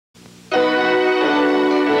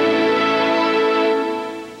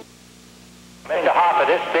for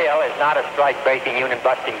this bill is not a strike-breaking,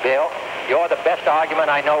 union-busting bill. You're the best argument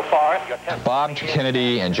I know for it. Bob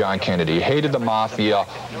Kennedy and John Kennedy hated the mafia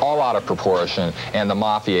all out of proportion, and the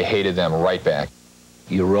mafia hated them right back.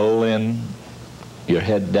 You roll in, your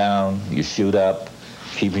head down, you shoot up,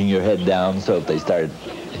 keeping your head down so if they start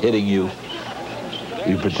hitting you,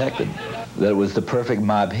 you're protected. That was the perfect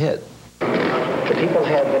mob hit. The people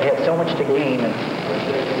that had so much to gain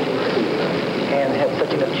and had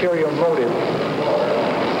such an ulterior motive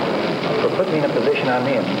for putting me in a position I'm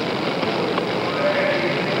in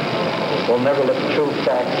will never let the true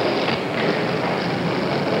facts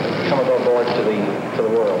come above board to the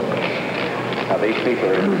world. Now, these people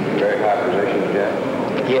are in very high positions,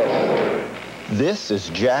 Jack? Yes. This is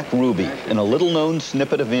Jack Ruby in a little-known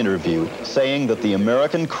snippet of interview saying that the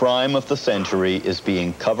American crime of the century is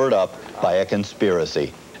being covered up by a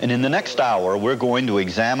conspiracy. And in the next hour, we're going to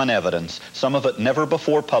examine evidence, some of it never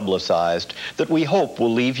before publicized, that we hope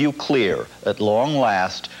will leave you clear, at long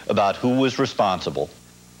last, about who was responsible.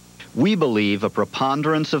 We believe a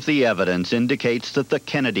preponderance of the evidence indicates that the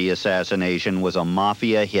Kennedy assassination was a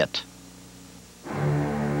mafia hit.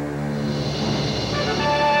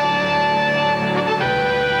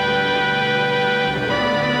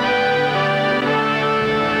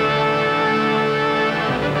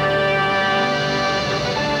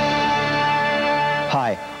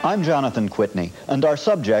 Hi, I'm Jonathan Kwitny, and our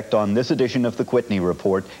subject on this edition of the Kwitny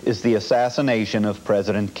Report is the assassination of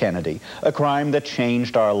President Kennedy, a crime that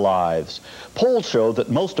changed our lives. Polls show that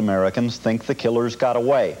most Americans think the killers got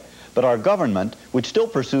away, but our government, which still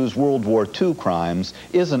pursues World War II crimes,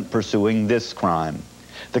 isn't pursuing this crime.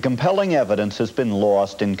 The compelling evidence has been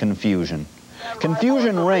lost in confusion.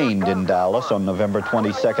 Confusion reigned in Dallas on November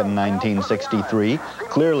 22, 1963,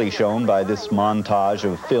 clearly shown by this montage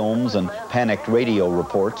of films and panicked radio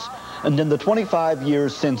reports. And in the 25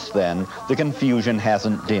 years since then, the confusion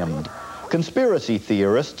hasn't dimmed. Conspiracy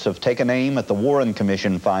theorists have taken aim at the Warren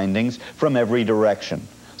Commission findings from every direction.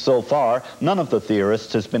 So far, none of the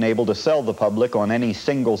theorists has been able to sell the public on any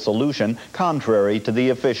single solution contrary to the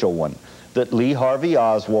official one, that Lee Harvey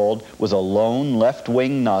Oswald was a lone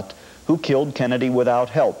left-wing nut who killed Kennedy without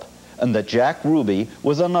help, and that Jack Ruby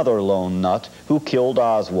was another lone nut who killed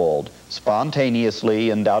Oswald, spontaneously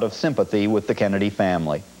and out of sympathy with the Kennedy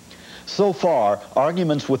family. So far,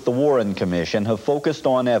 arguments with the Warren Commission have focused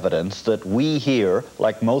on evidence that we here,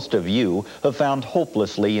 like most of you, have found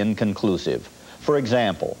hopelessly inconclusive. For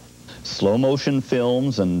example, slow-motion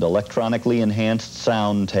films and electronically enhanced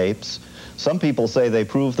sound tapes. Some people say they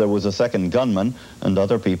prove there was a second gunman, and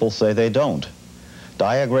other people say they don't.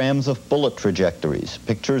 Diagrams of bullet trajectories,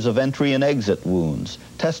 pictures of entry and exit wounds,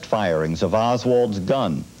 test firings of Oswald's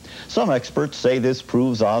gun. Some experts say this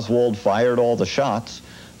proves Oswald fired all the shots,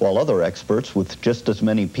 while other experts with just as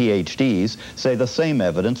many PhDs say the same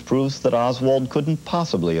evidence proves that Oswald couldn't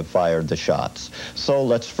possibly have fired the shots. So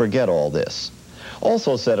let's forget all this.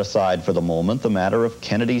 Also set aside for the moment the matter of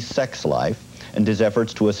Kennedy's sex life and his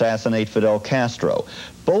efforts to assassinate Fidel Castro.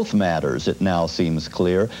 Both matters, it now seems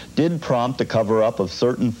clear, did prompt a cover-up of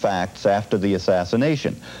certain facts after the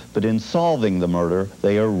assassination, but in solving the murder,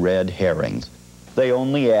 they are red herrings. They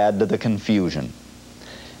only add to the confusion.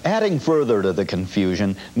 Adding further to the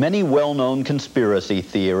confusion, many well-known conspiracy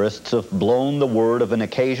theorists have blown the word of an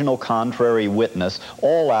occasional contrary witness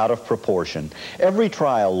all out of proportion. Every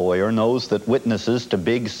trial lawyer knows that witnesses to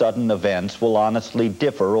big sudden events will honestly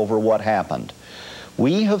differ over what happened.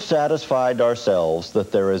 We have satisfied ourselves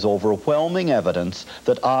that there is overwhelming evidence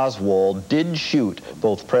that Oswald did shoot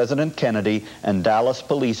both President Kennedy and Dallas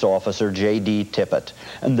police officer J.D. Tippit,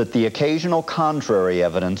 and that the occasional contrary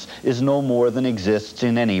evidence is no more than exists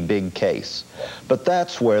in any big case. But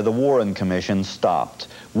that's where the Warren Commission stopped.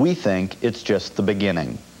 We think it's just the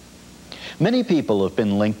beginning. Many people have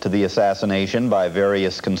been linked to the assassination by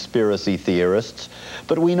various conspiracy theorists,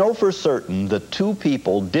 but we know for certain that two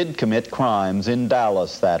people did commit crimes in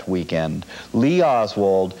Dallas that weekend, Lee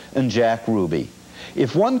Oswald and Jack Ruby.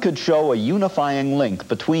 If one could show a unifying link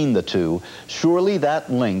between the two, surely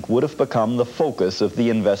that link would have become the focus of the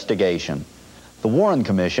investigation. The Warren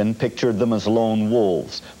Commission pictured them as lone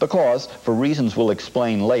wolves because, for reasons we'll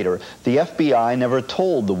explain later, the FBI never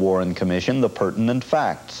told the Warren Commission the pertinent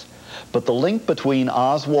facts. But the link between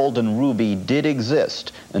Oswald and Ruby did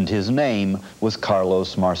exist, and his name was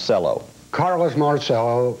Carlos Marcello. Carlos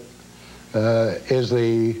Marcello is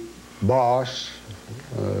the boss,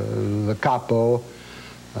 the capo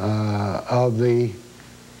of the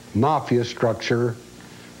mafia structure,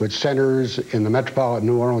 which centers in the metropolitan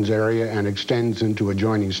New Orleans area and extends into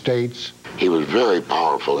adjoining states. He was very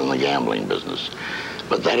powerful in the gambling business,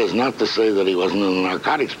 but that is not to say that he wasn't in the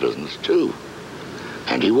narcotics business, too.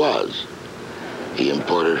 And he was. He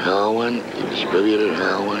imported heroin, he distributed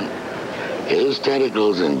heroin. His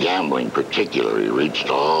tentacles in gambling particularly reached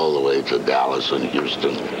all the way to Dallas and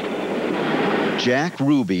Houston. Jack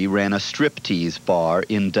Ruby ran a striptease bar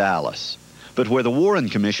in Dallas. But where the Warren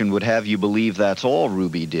Commission would have you believe that's all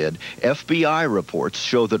Ruby did, FBI reports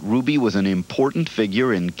show that Ruby was an important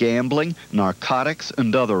figure in gambling, narcotics,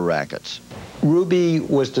 and other rackets. Ruby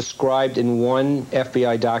was described in one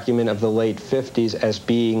FBI document of the late 50s as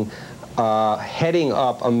being heading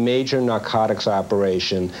up a major narcotics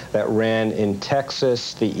operation that ran in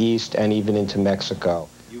Texas, the East, and even into Mexico.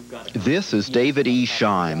 This is David E.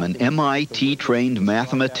 Scheim, an MIT-trained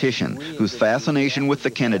mathematician whose fascination with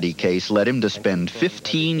the Kennedy case led him to spend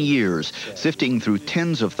 15 years sifting through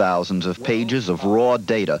tens of thousands of pages of raw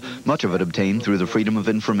data, much of it obtained through the Freedom of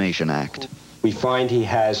Information Act. We find he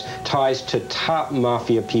has ties to top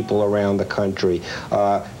mafia people around the country.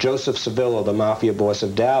 Joseph Civillo, the mafia boss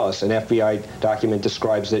of Dallas, an FBI document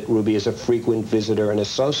describes that Ruby is a frequent visitor and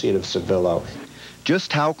associate of Civillo.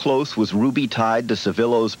 Just how close was Ruby tied to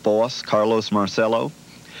Civillo's boss, Carlos Marcello?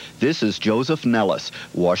 This is Joseph Nellis,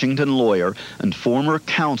 Washington lawyer and former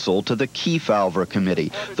counsel to the Kefauver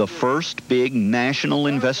Committee, the first big national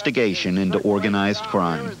investigation into organized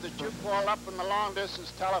crime.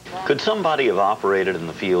 Could somebody have operated in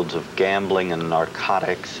the fields of gambling and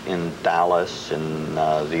narcotics in Dallas in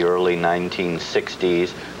the early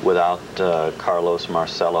 1960s without Carlos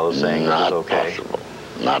Marcello saying it was okay? Not possible.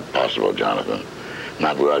 Not possible, Jonathan.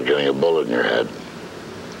 Not without getting a bullet in your head.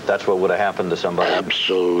 That's what would have happened to somebody?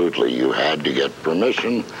 Absolutely. You had to get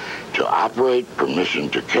permission to operate, permission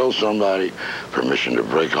to kill somebody, permission to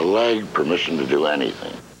break a leg, permission to do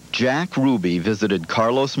anything. Jack Ruby visited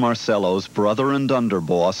Carlos Marcello's brother and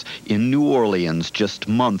underboss in New Orleans just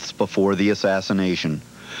months before the assassination.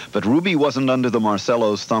 But Ruby wasn't under the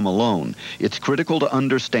Marcello's thumb alone. It's critical to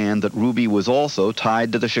understand that Ruby was also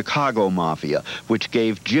tied to the Chicago Mafia, which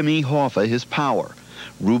gave Jimmy Hoffa his power.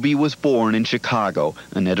 Ruby was born in Chicago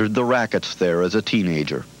and entered the rackets there as a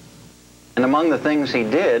teenager. And among the things he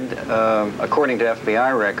did, according to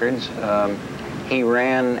FBI records, he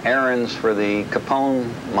ran errands for the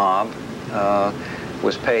Capone mob,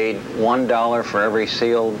 was paid $1 for every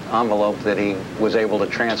sealed envelope that he was able to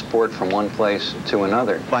transport from one place to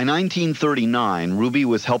another. By 1939, Ruby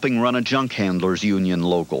was helping run a junk handlers union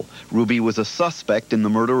local. Ruby was a suspect in the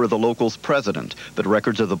murder of the local's president, but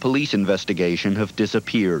records of the police investigation have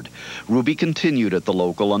disappeared. Ruby continued at the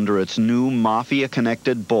local under its new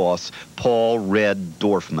mafia-connected boss, Paul Red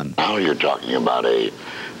Dorfman. Now you're talking about a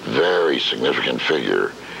very significant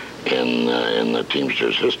figure in the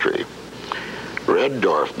Teamsters' history. Red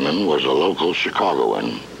Dorfman was a local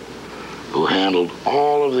Chicagoan who handled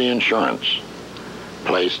all of the insurance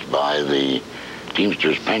placed by the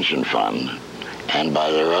Teamsters Pension Fund and by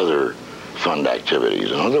their other fund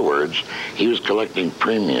activities. In other words, he was collecting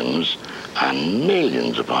premiums on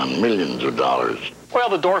millions upon millions of dollars. Well,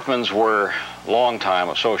 the Dorfmans were longtime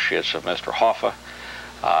associates of Mr. Hoffa.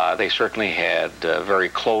 They certainly had very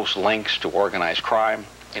close links to organized crime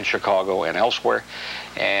in Chicago and elsewhere,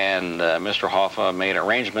 and Mr. Hoffa made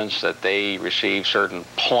arrangements that they receive certain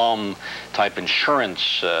plum-type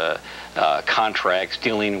insurance contracts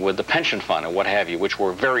dealing with the pension fund and what have you, which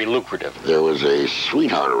were very lucrative. There was a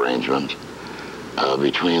sweetheart arrangement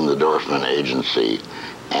between the Dorfman agency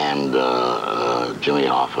and Jimmy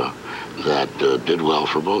Hoffa that did well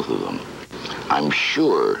for both of them. I'm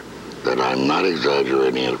sure that I'm not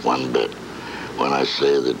exaggerating it one bit when I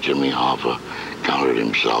say that Jimmy Hoffa counted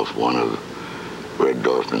himself one of Red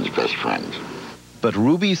Dorfman's best friends. But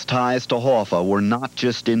Ruby's ties to Hoffa were not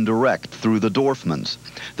just indirect through the Dorfmans.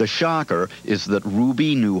 The shocker is that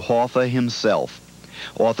Ruby knew Hoffa himself.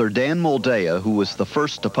 Author Dan Moldea, who was the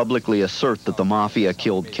first to publicly assert that the mafia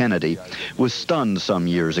killed Kennedy, was stunned some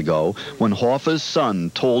years ago when Hoffa's son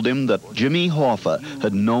told him that Jimmy Hoffa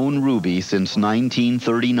had known Ruby since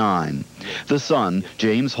 1939. The son,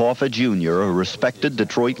 James Hoffa Jr., a respected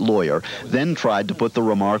Detroit lawyer, then tried to put the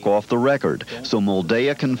remark off the record, so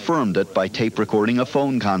Moldea confirmed it by tape recording a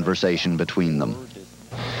phone conversation between them.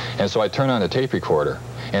 And so I turned on the tape recorder,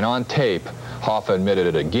 and on tape, Hoffa admitted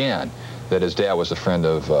it again, that his dad was a friend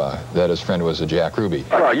of, that his friend was a Jack Ruby.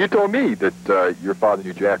 Well, you told me that your father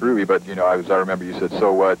knew Jack Ruby, but, you know, I remember you said,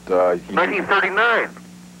 so what? 1939.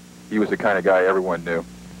 He was the kind of guy everyone knew.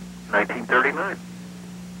 1939.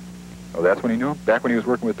 Oh, that's when he knew him? Back when he was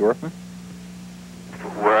working with Dorfman?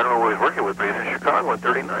 Well, I don't know what he was working with, but he's in Chicago in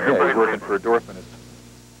 39. Yeah, he was working for Dorfman.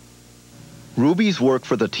 Ruby's work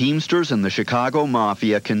for the Teamsters and the Chicago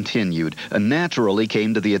Mafia continued and naturally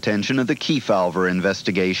came to the attention of the Kefauver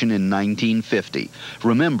investigation in 1950.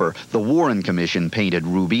 Remember, the Warren Commission painted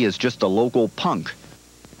Ruby as just a local punk.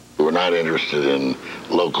 We're not interested in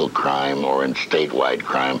local crime or in statewide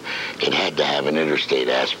crime. It had to have an interstate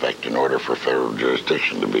aspect in order for federal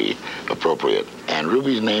jurisdiction to be appropriate. And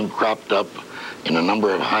Ruby's name cropped up in a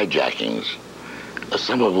number of hijackings,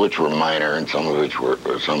 some of which were minor and some of which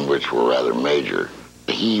were rather major.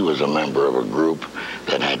 He was a member of a group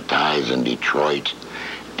that had ties in Detroit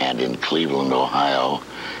and in Cleveland, Ohio,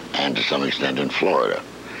 and to some extent in Florida.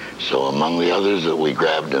 So among the others that we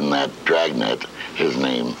grabbed in that dragnet, his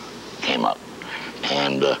name came up.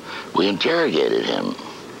 And we interrogated him,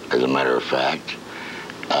 as a matter of fact,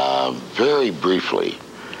 very briefly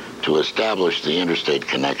to establish the interstate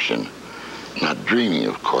connection, not dreaming,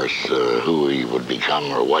 of course, who he would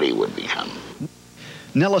become or what he would become.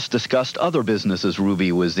 Nellis discussed other businesses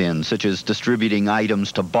Ruby was in, such as distributing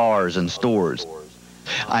items to bars and stores.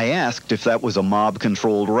 I asked if that was a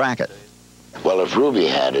mob-controlled racket. Well, if Ruby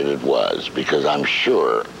had it, it was, because I'm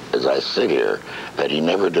sure, as I sit here, that he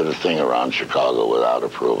never did a thing around Chicago without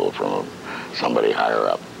approval from somebody higher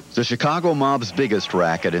up. The Chicago mob's biggest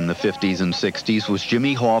racket in the 50s and 60s was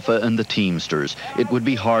Jimmy Hoffa and the Teamsters. It would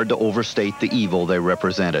be hard to overstate the evil they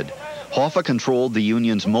represented. Hoffa controlled the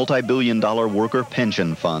union's multi-billion-dollar worker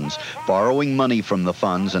pension funds. Borrowing money from the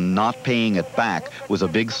funds and not paying it back was a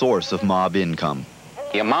big source of mob income.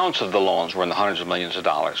 The amounts of the loans were in the hundreds of millions of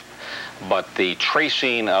dollars, but the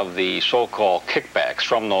tracing of the so-called kickbacks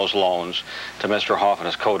from those loans to Mr. Hoffa and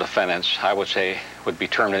his co-defendants, I would say, would be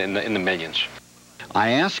termed in the millions.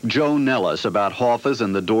 I asked Joe Nellis about Hoffa's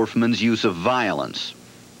and the Dorfman's use of violence.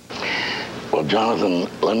 Well, Jonathan,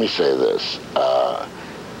 let me say this.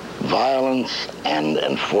 Violence and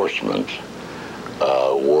enforcement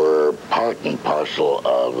were part and parcel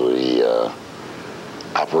of the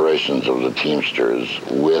operations of the Teamsters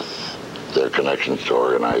with their connections to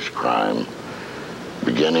organized crime,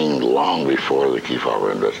 beginning long before the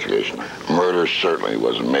Kefauver investigation. Murder certainly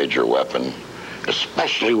was a major weapon,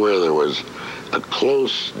 especially where there was a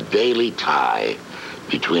close daily tie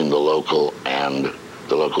between the local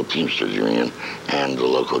Teamsters Union and the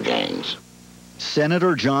local gangs.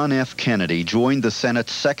 Senator John F. Kennedy joined the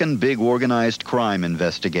Senate's second big organized crime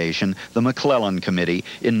investigation, the McClellan Committee,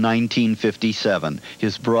 in 1957.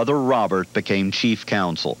 His brother Robert became chief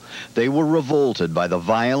counsel. They were revolted by the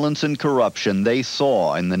violence and corruption they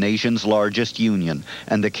saw in the nation's largest union,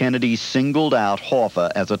 and the Kennedys singled out Hoffa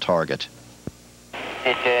as a target.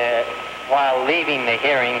 While leaving the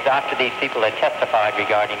hearings, after these people had testified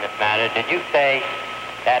regarding this matter, did you say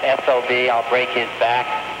that SOB, I'll break his back?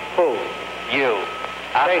 Who? You.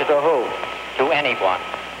 Say to who? To anyone.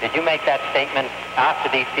 Did you make that statement after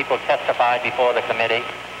these people testified before the committee?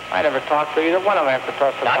 I never talked to either one of them after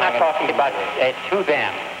testifying. No, I'm not talking about to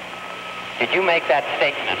them. Did you make that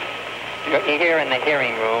statement here in the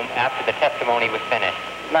hearing room after the testimony was finished?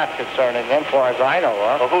 Not concerning them, far as I know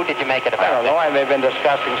of. Well, who did you make it about? I don't know. I may have been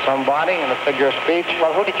discussing somebody in a figure of speech.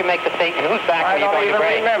 Well, who did you make the statement? Whose back were you going to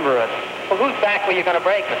break? I don't even remember it. Well, whose back were you going to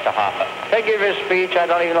break, Mr. Hoffa? They give his speech. I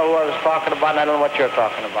don't even know who I was talking about, and I don't know what you're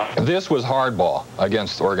talking about. This was hardball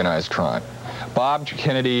against organized crime. Bob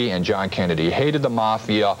Kennedy and John Kennedy hated the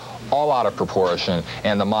mafia all out of proportion,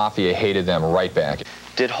 and the mafia hated them right back.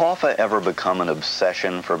 Did Hoffa ever become an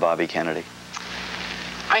obsession for Bobby Kennedy?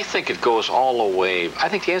 I think it goes all the way, I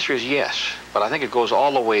think the answer is yes, but I think it goes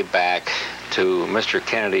all the way back to Mr.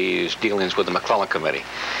 Kennedy's dealings with the McClellan Committee,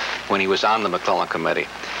 when he was on the McClellan Committee,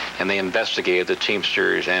 and they investigated the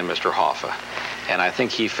Teamsters and Mr. Hoffa. And I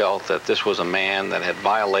think he felt that this was a man that had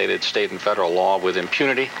violated state and federal law with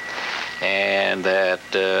impunity, and that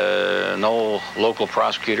no local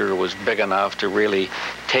prosecutor was big enough to really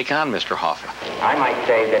take on Mr. Hoffa. I might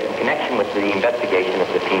say that in connection with the investigation of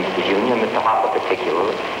the Teamsters Union, Mr. Hoffa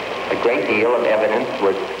particularly, a great deal of evidence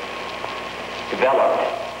was developed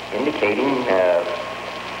indicating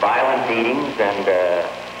violent beatings and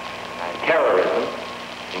terrorism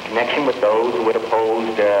in connection with those who had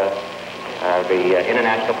opposed the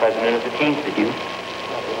international president of the Teamsters Union.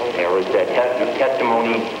 There was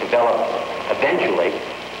testimony developed eventually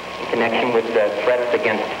in connection with threats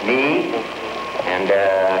against me and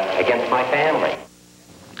against my family.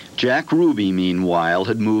 Jack Ruby, meanwhile,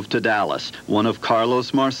 had moved to Dallas, one of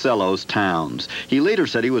Carlos Marcello's towns. He later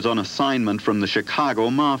said he was on assignment from the Chicago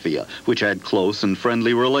Mafia, which had close and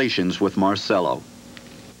friendly relations with Marcello.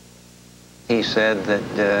 He said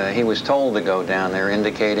that he was told to go down there,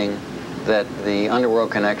 indicating that the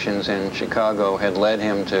underworld connections in Chicago had led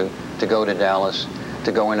him to go to Dallas,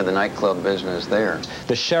 to go into the nightclub business there.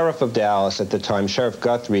 The sheriff of Dallas at the time, Sheriff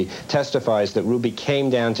Guthrie, testifies that Ruby came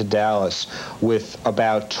down to Dallas with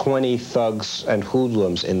about 20 thugs and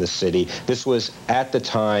hoodlums in the city. This was at the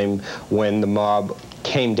time when the mob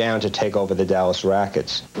came down to take over the Dallas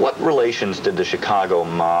rackets. What relations did the Chicago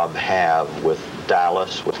mob have with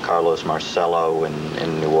Dallas, with Carlos Marcello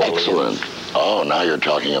in New Orleans? Excellent. Oh, now you're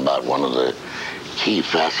talking about one of the key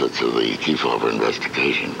facets of the Hoffa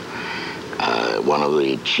investigation. One of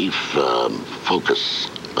the chief focus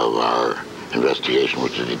of our investigation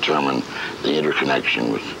was to determine the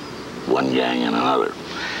interconnection with one gang and another.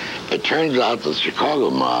 It turns out the Chicago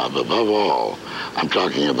mob, above all, I'm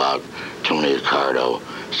talking about Tony Accardo,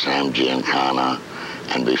 Sam Giancana,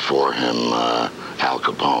 and before him, Al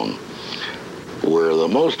Capone, were the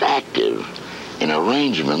most active in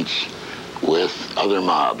arrangements with other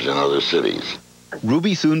mobs in other cities.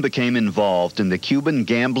 Ruby soon became involved in the Cuban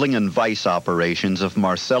gambling and vice operations of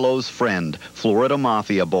Marcello's friend, Florida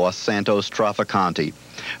Mafia boss Santos Trafficante.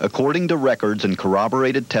 According to records and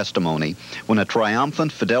corroborated testimony, when a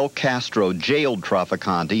triumphant Fidel Castro jailed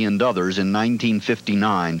Trafficante and others in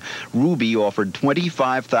 1959, Ruby offered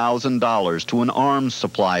 $25,000 to an arms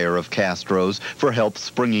supplier of Castro's for help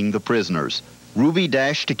springing the prisoners. Ruby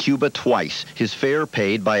dashed to Cuba twice, his fare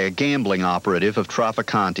paid by a gambling operative of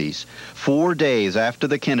Trafficante's. 4 days after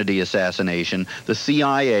the Kennedy assassination, the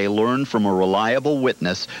CIA learned from a reliable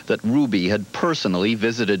witness that Ruby had personally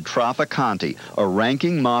visited Trafficante, a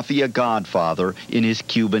ranking mafia godfather, in his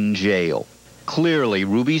Cuban jail. Clearly,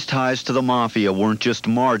 Ruby's ties to the mafia weren't just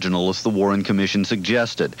marginal, as the Warren Commission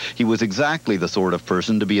suggested. He was exactly the sort of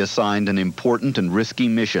person to be assigned an important and risky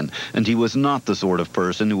mission, and he was not the sort of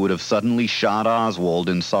person who would have suddenly shot Oswald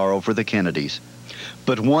in sorrow for the Kennedys.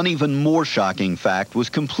 But one even more shocking fact was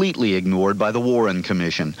completely ignored by the Warren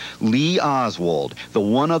Commission. Lee Oswald, the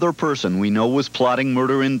one other person we know was plotting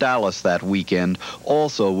murder in Dallas that weekend,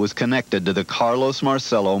 also was connected to the Carlos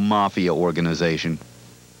Marcello Mafia organization.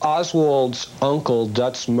 Oswald's uncle,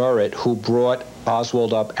 Dutz Merritt, who brought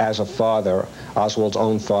Oswald up as a father, Oswald's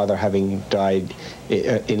own father having died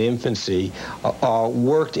in infancy,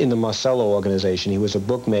 worked in the Marcello organization. He was a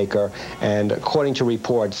bookmaker and, according to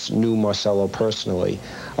reports, knew Marcello personally.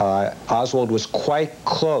 Oswald was quite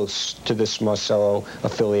close to this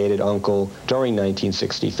Marcello-affiliated uncle during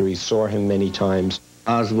 1963, saw him many times.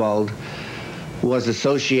 Oswald was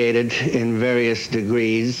associated in various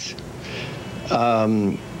degrees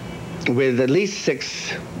with at least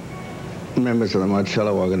 6 members of the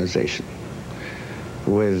Marcello organization,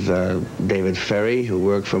 with David Ferry, who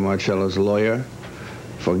worked for Marcello's lawyer,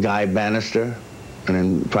 for Guy Bannister,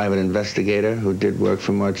 a private investigator who did work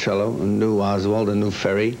for Marcello, and knew Oswald and knew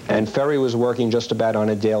Ferry. And Ferry was working just about on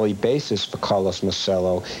a daily basis for Carlos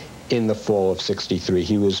Marcello in the fall of '63.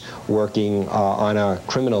 He was working on a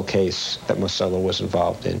criminal case that Marcello was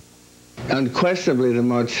involved in. Unquestionably, the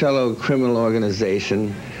Marcello criminal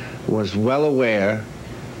organization was well aware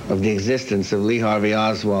of the existence of Lee Harvey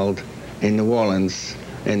Oswald in New Orleans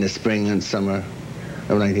in the spring and summer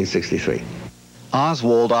of 1963.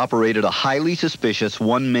 Oswald operated a highly suspicious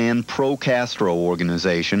one-man pro-Castro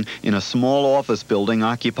organization in a small office building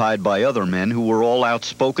occupied by other men who were all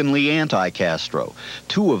outspokenly anti-Castro.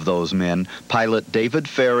 2 of those men, pilot David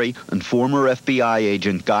Ferry and former FBI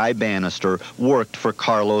agent Guy Bannister, worked for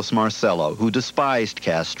Carlos Marcello, who despised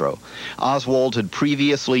Castro. Oswald had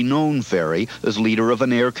previously known Ferry as leader of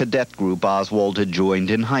an air cadet group Oswald had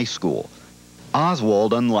joined in high school.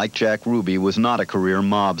 Oswald, unlike Jack Ruby, was not a career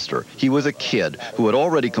mobster. He was a kid who had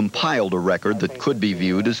already compiled a record that could be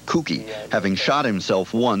viewed as kooky, having shot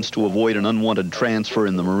himself once to avoid an unwanted transfer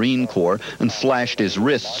in the Marine Corps and slashed his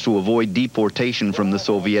wrists to avoid deportation from the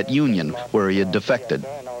Soviet Union, where he had defected.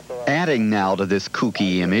 Adding now to this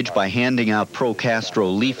kooky image by handing out pro-Castro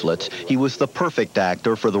leaflets, he was the perfect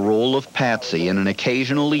actor for the role of Patsy in an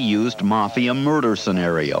occasionally used mafia murder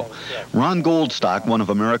scenario. Ron Goldstock, one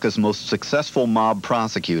of America's most successful mob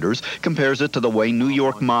prosecutors, compares it to the way New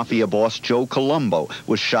York mafia boss Joe Colombo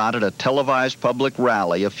was shot at a televised public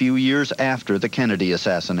rally a few years after the Kennedy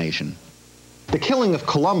assassination. The killing of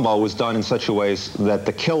Colombo was done in such a way that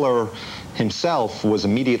the killer himself was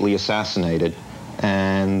immediately assassinated,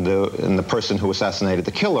 and the person who assassinated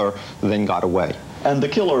the killer then got away. And the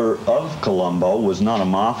killer of Colombo was not a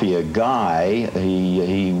mafia guy.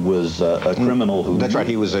 He was a criminal who... That's right.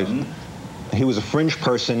 He was a fringe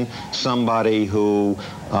person, somebody who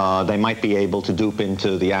they might be able to dupe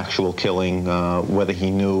into the actual killing, whether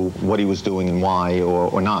he knew what he was doing and why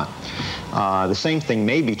or not. The same thing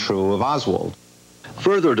may be true of Oswald.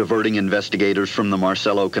 Further diverting investigators from the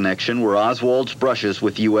Marcello connection were Oswald's brushes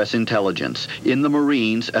with U.S. intelligence. In the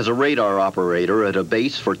Marines, as a radar operator at a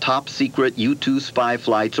base for top-secret U-2 spy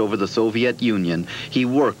flights over the Soviet Union, he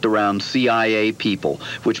worked around CIA people,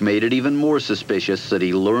 which made it even more suspicious that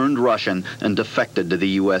he learned Russian and defected to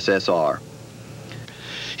the USSR.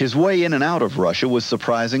 His way in and out of Russia was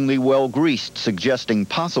surprisingly well greased, suggesting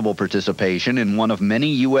possible participation in one of many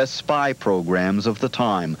U.S. spy programs of the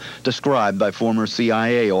time, described by former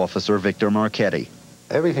CIA officer Victor Marchetti.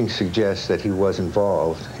 Everything suggests that he was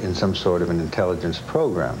involved in some sort of an intelligence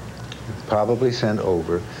program, probably sent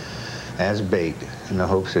over as bait in the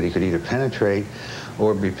hopes that he could either penetrate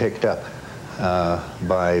or be picked up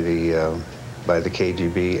by the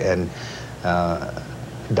KGB and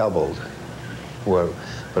doubled. Well,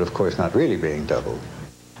 but of course not really being doubled.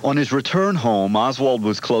 On his return home, Oswald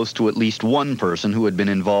was close to at least one person who had been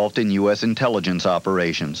involved in U.S. intelligence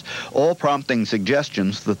operations, all prompting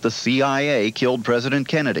suggestions that the CIA killed President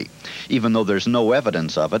Kennedy, even though there's no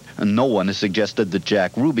evidence of it, and no one has suggested that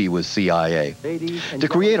Jack Ruby was CIA. To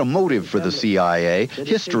create a motive for the CIA,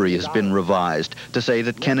 history has been revised to say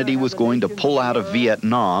that Kennedy was going to pull out of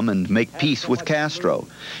Vietnam and make peace with Castro.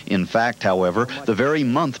 In fact, however, the very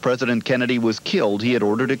month President Kennedy was killed, he had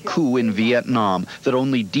ordered a coup in Vietnam that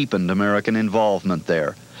only deepened American involvement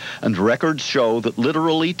there. And records show that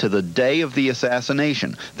literally to the day of the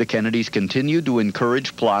assassination, the Kennedys continued to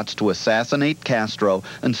encourage plots to assassinate Castro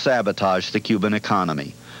and sabotage the Cuban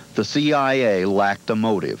economy. The CIA lacked a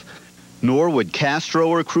motive. Nor would Castro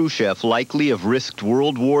or Khrushchev likely have risked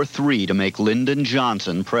World War III to make Lyndon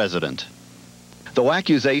Johnson president. Though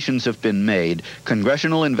accusations have been made,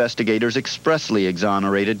 congressional investigators expressly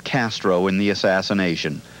exonerated Castro in the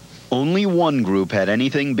assassination. Only one group had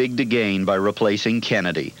anything big to gain by replacing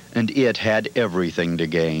Kennedy, and it had everything to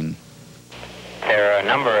gain. There are a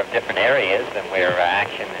number of different areas where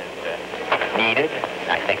action is needed.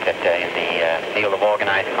 I think that in the field of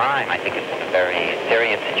organized crime, I think it's a very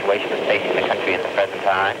serious situation that's facing the country at the present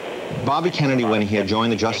time. Bobby Kennedy, when he had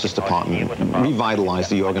joined the Justice Department, revitalized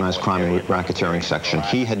the organized crime and racketeering section.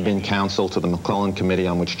 He had been counsel to the McClellan Committee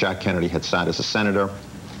on which Jack Kennedy had sat as a senator.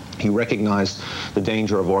 He recognized the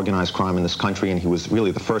danger of organized crime in this country, and he was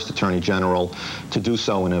really the first Attorney General to do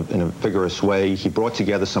so in a vigorous way. He brought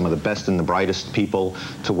together some of the best and the brightest people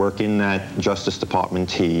to work in that Justice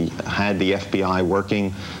Department. He had the FBI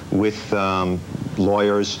working with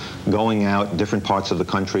lawyers, going out in different parts of the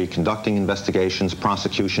country, conducting investigations,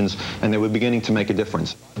 prosecutions, and they were beginning to make a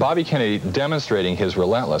difference. Bobby Kennedy, demonstrating his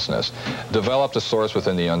relentlessness, developed a source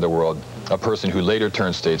within the underworld, a person who later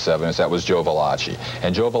turned state's evidence. That was Joe Valachi.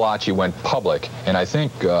 And Joe Valachi went public in, I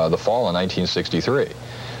think, the fall of 1963,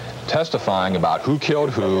 testifying about who killed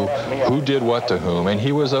who did what to whom, and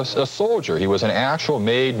he was a soldier. He was an actual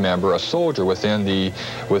made member, a soldier within the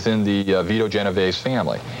Vito Genovese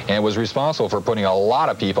family, and was responsible for putting a lot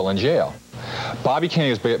of people in jail. Bobby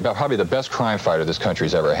Kennedy was probably the best crime fighter this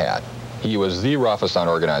country's ever had. He was the roughest on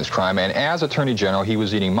organized crime, and as Attorney General, he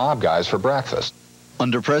was eating mob guys for breakfast.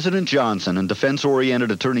 Under President Johnson and defense-oriented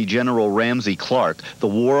Attorney General Ramsey Clark, the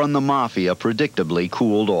war on the mafia predictably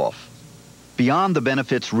cooled off. Beyond the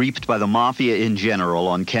benefits reaped by the mafia in general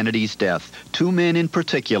on Kennedy's death, two men in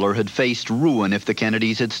particular had faced ruin if the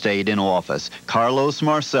Kennedys had stayed in office: Carlos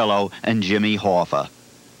Marcello and Jimmy Hoffa.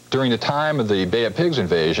 During the time of the Bay of Pigs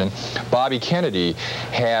invasion, Bobby Kennedy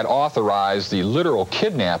had authorized the literal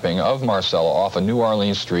kidnapping of Marcello off of New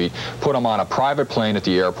Orleans Street, put him on a private plane at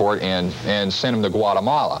the airport, and sent him to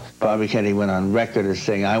Guatemala. Bobby Kennedy went on record as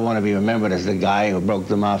saying, "I want to be remembered as the guy who broke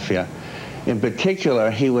the mafia." In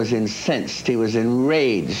particular, he was incensed, he was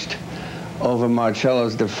enraged over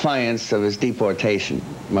Marcello's defiance of his deportation.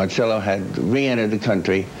 Marcello had re-entered the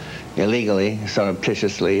country illegally,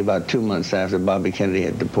 surreptitiously, about 2 months after Bobby Kennedy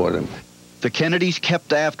had deported him. The Kennedys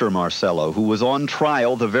kept after Marcello, who was on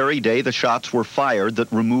trial the very day the shots were fired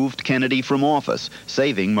that removed Kennedy from office,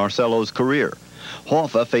 saving Marcello's career.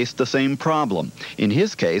 Hoffa faced the same problem. In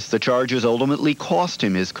his case, the charges ultimately cost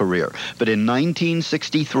him his career, but in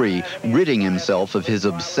 1963, ridding himself of his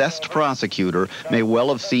obsessed prosecutor may well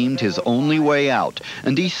have seemed his only way out,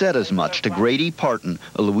 and he said as much to Grady Parton,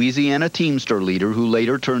 a Louisiana Teamster leader who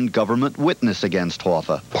later turned government witness against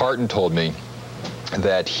Hoffa. Parton told me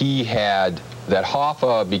that that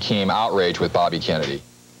Hoffa became outraged with Bobby Kennedy.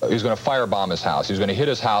 He was going to firebomb his house. He was going to hit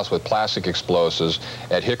his house with plastic explosives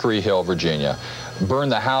at Hickory Hill, Virginia, burn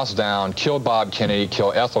the house down, kill Bob Kennedy,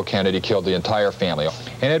 kill Ethel Kennedy, kill the entire family.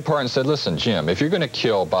 And Ed Parton said, "Listen, Jim, if you're going to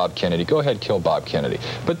kill Bob Kennedy, go ahead, kill Bob Kennedy,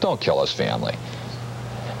 but don't kill his family."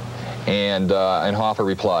 And Hoffa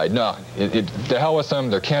replied, "No, to hell with them.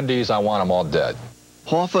 They're Kennedys. I want them all dead."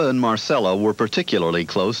 Hoffa and Marcello were particularly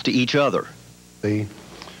close to each other. The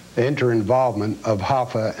inter-involvement of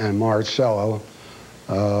Hoffa and Marcello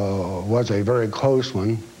was a very close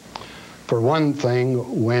one. For one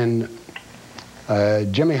thing, when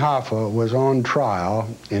Jimmy Hoffa was on trial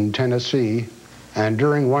in Tennessee, and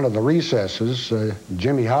during one of the recesses,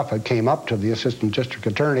 Jimmy Hoffa came up to the assistant district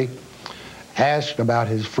attorney, asked about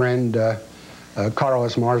his friend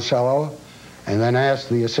Carlos Marcello, and then asked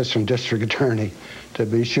the assistant district attorney to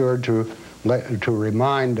be sure to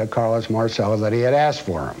remind Carlos Marcello that he had asked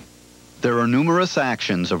for him. There are numerous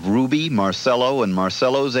actions of Ruby, Marcello, and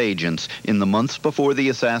Marcello's agents in the months before the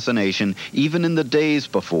assassination, even in the days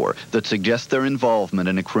before, that suggest their involvement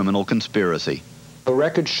in a criminal conspiracy. The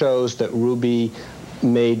record shows that Ruby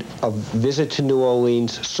made a visit to New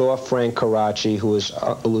Orleans, saw Frank Caracci, who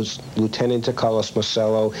was lieutenant to Carlos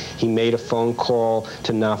Marcello. He made a phone call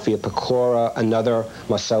to Nafia Pecora, another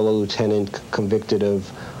Marcello lieutenant convicted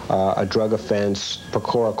of a drug offense.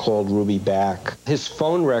 Pecora called Ruby back. His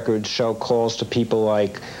phone records show calls to people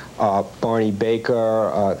like Barney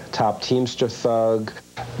Baker, top Teamster thug.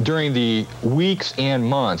 During the weeks and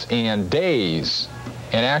months and days,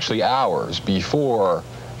 and actually hours before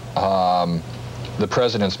the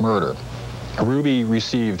president's murder, Ruby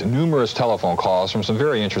received numerous telephone calls from some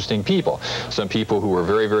very interesting people. Some people who were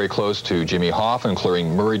very, very close to Jimmy Hoffa,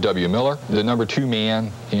 including Murray W. Miller, the #2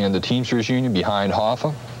 man in the Teamsters Union behind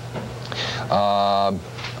Hoffa.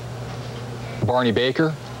 Barney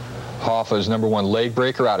Baker, Hoffa's #1 leg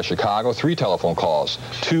breaker out of Chicago, 3 telephone calls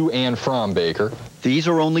to and from Baker. These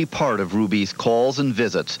are only part of Ruby's calls and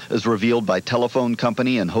visits, as revealed by telephone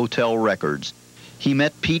company and hotel records. He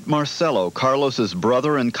met Pete Marcello, Carlos's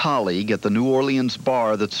brother and colleague, at the New Orleans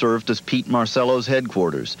bar that served as Pete Marcello's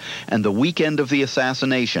headquarters. And the weekend of the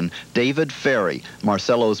assassination, David Ferry,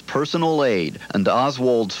 Marcello's personal aide and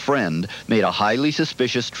Oswald's friend, made a highly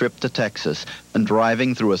suspicious trip to Texas and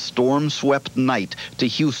driving through a storm-swept night to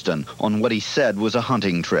Houston on what he said was a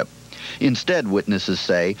hunting trip. Instead, witnesses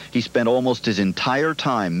say, he spent almost his entire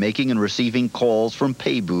time making and receiving calls from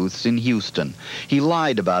pay booths in Houston. He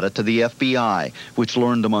lied about it to the FBI, which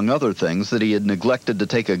learned, among other things, that he had neglected to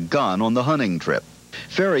take a gun on the hunting trip.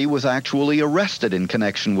 Ferry was actually arrested in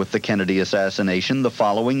connection with the Kennedy assassination the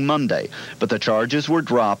following Monday, but the charges were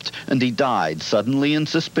dropped and he died suddenly and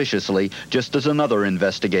suspiciously just as another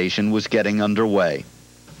investigation was getting underway.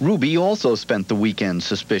 Ruby also spent the weekend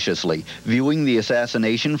suspiciously, viewing the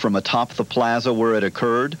assassination from atop the plaza where it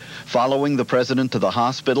occurred, following the president to the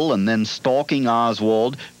hospital, and then stalking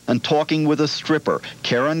Oswald and talking with a stripper,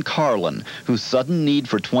 Karen Carlin, whose sudden need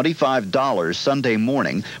for $25 Sunday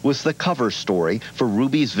morning was the cover story for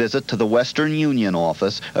Ruby's visit to the Western Union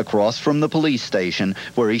office across from the police station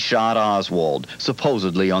where he shot Oswald,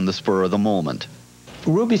 supposedly on the spur of the moment.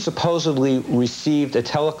 Ruby supposedly received a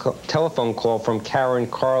telephone call from Karen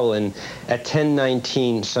Carlin at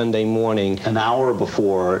 10:19 Sunday morning. An hour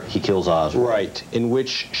before he kills Oswald. Right, in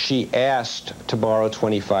which she asked to borrow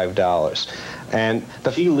 $25. And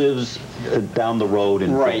she lives down the road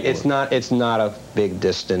in Right, it's not a big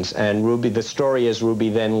distance. And Ruby, the story is Ruby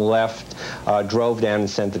then left, drove down and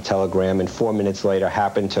sent the telegram, and 4 minutes later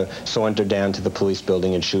happened to saunter down to the police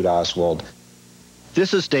building and shoot Oswald.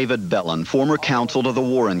 This is David Belin, former counsel to the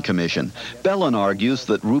Warren Commission. Belin argues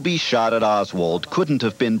that Ruby's shot at Oswald couldn't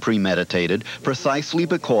have been premeditated precisely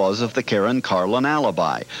because of the Karen Carlin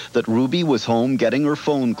alibi, that Ruby was home getting her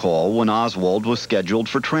phone call when Oswald was scheduled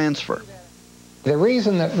for transfer. The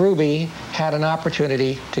reason that Ruby had an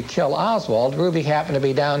opportunity to kill Oswald, Ruby happened to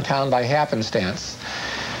be downtown by happenstance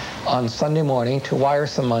on Sunday morning to wire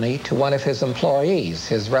some money to one of his employees.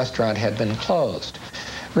 His restaurant had been closed.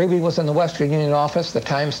 Ruby was in the Western Union office. The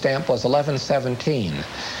timestamp was 11:17.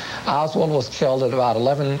 Oswald was killed at about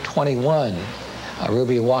 11:21.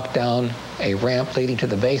 Ruby walked down a ramp leading to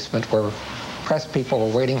the basement where press people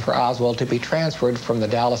were waiting for Oswald to be transferred from the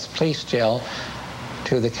Dallas police jail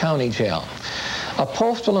to the county jail. A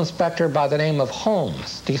postal inspector by the name of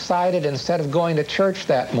Holmes decided, instead of going to church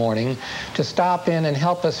that morning, to stop in and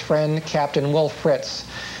help his friend Captain Will Fritz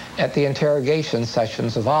at the interrogation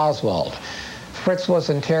sessions of Oswald. Fritz was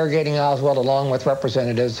interrogating Oswald along with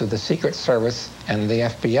representatives of the Secret Service and the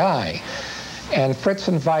FBI. And Fritz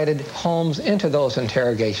invited Holmes into those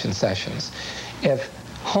interrogation sessions. If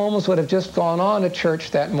Holmes would have just gone on to church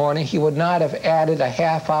that morning, he would not have added a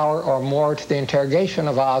half hour or more to the interrogation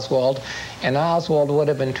of Oswald, and Oswald would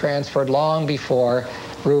have been transferred long before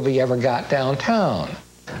Ruby ever got downtown.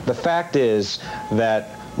 The fact is that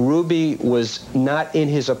Ruby was not in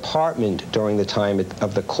his apartment during the time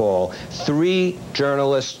of the call. 3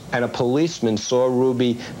 journalists and a policeman saw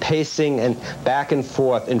Ruby pacing and back and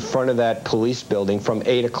forth in front of that police building from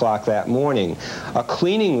 8 o'clock that morning. A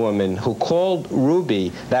cleaning woman who called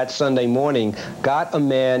Ruby that Sunday morning got a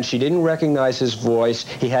man. She didn't recognize his voice.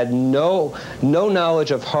 He had no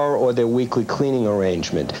knowledge of her or their weekly cleaning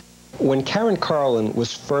arrangement. When Karen Carlin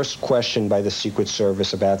was first questioned by the Secret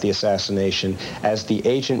Service about the assassination, as the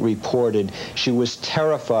agent reported, she was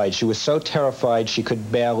terrified. She was so terrified she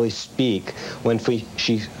could barely speak. When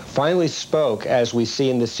she finally spoke, as we see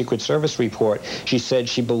in the Secret Service report, she said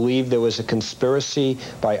she believed there was a conspiracy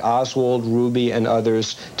by Oswald, Ruby, and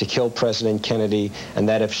others to kill President Kennedy, and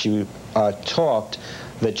that if she talked,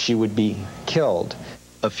 that she would be killed.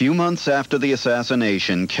 A few months after the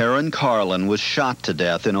assassination, Karen Carlin was shot to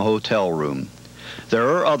death in a hotel room. There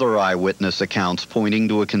are other eyewitness accounts pointing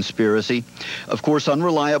to a conspiracy. Of course,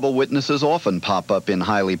 unreliable witnesses often pop up in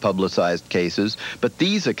highly publicized cases, but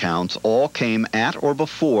these accounts all came at or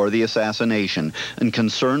before the assassination and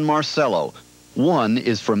concern Marcello. One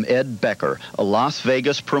is from Ed Becker, a Las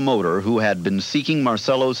Vegas promoter who had been seeking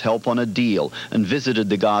Marcello's help on a deal and visited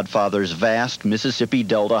the Godfather's vast Mississippi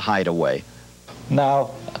Delta hideaway.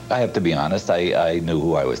 Now, I have to be honest, I knew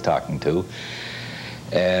who I was talking to.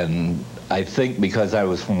 And I think because I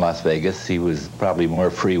was from Las Vegas, he was probably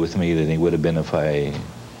more free with me than he would have been if I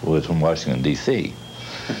was from Washington, D.C.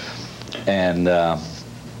 And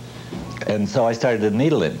so I started to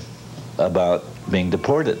needle him about being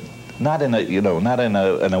deported. Not in a, not in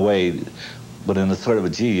a way, but in a sort of a,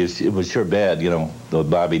 gee, it was sure bad, what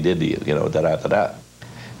Bobby did to you, da-da-da-da.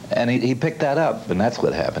 And he picked that up, and that's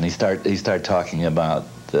what happened. He started talking about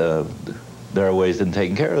there are ways in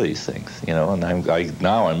taking care of these things, And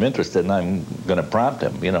now I'm interested, and I'm going to prompt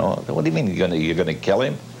him, What do you mean you're going to kill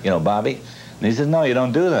him, Bobby? And he says, no, you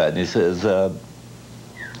don't do that. And he says,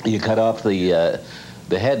 you cut off the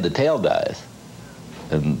head, the tail dies.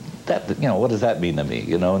 And that, what does that mean to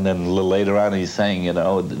me, And then a little later on, he's saying,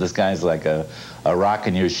 this guy's like a rock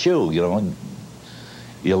in your shoe,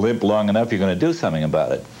 You limp long enough, you're going to do something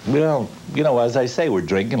about it. Well, as I say, we're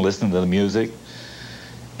drinking, listening to the music,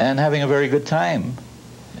 and having a very good time.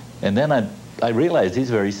 And then I realized he's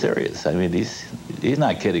very serious. I mean, he's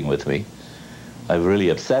not kidding with me. I've really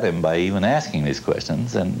upset him by even asking these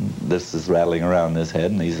questions, and this is rattling around in his head,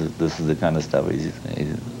 and this is the kind of stuff he's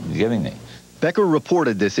giving me. Becker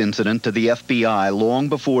reported this incident to the FBI long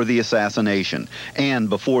before the assassination, and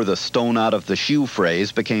before the stone out of the shoe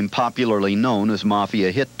phrase became popularly known as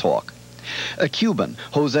mafia hit talk. A Cuban,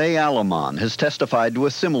 Jose Alemán, has testified to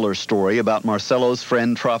a similar story about Marcello's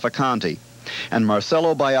friend Traficante. And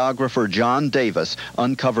Marcello biographer John Davis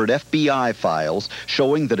uncovered FBI files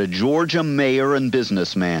showing that a Georgia mayor and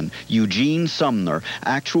businessman, Eugene Sumner,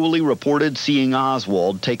 actually reported seeing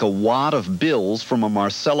Oswald take a wad of bills from a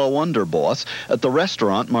Marcello underboss at the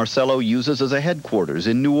restaurant Marcello uses as a headquarters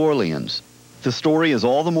in New Orleans. The story is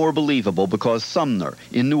all the more believable because Sumner,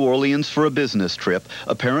 in New Orleans for a business trip,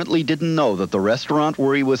 apparently didn't know that the restaurant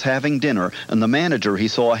where he was having dinner and the manager he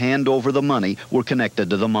saw hand over the money were connected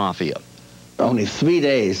to the mafia. Only 3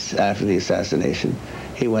 days after the assassination,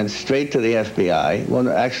 he went straight to the FBI. Well,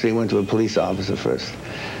 actually, he went to a police officer first,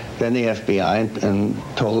 then the FBI, and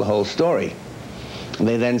told the whole story.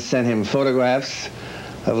 They then sent him photographs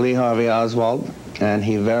of Lee Harvey Oswald, and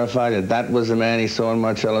he verified that that was the man he saw in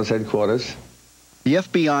Marcello's headquarters. The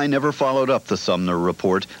FBI never followed up the Sumner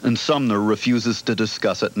report, and Sumner refuses to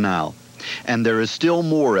discuss it now. And there is still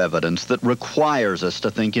more evidence that requires us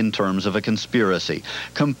to think in terms of a conspiracy.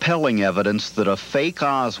 Compelling evidence that a fake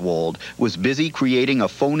Oswald was busy creating a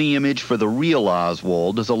phony image for the real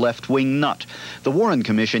Oswald as a left-wing nut. The Warren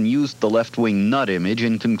Commission used the left-wing nut image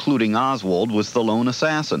in concluding Oswald was the lone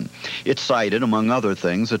assassin. It cited, among other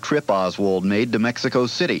things, a trip Oswald made to Mexico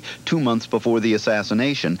City 2 months before the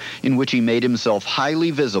assassination, in which he made himself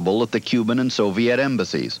highly visible at the Cuban and Soviet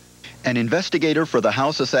embassies. An investigator for the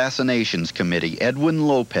House Assassinations Committee, Edwin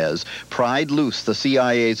Lopez, pried loose the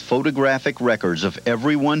CIA's photographic records of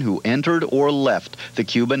everyone who entered or left the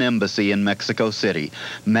Cuban embassy in Mexico City,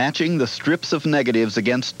 matching the strips of negatives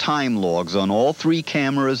against time logs on all 3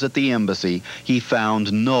 cameras at the embassy. He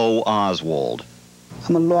found no Oswald.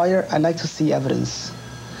 I'm a lawyer. I like to see evidence.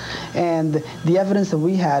 And the evidence that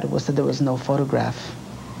we had was that there was no photograph.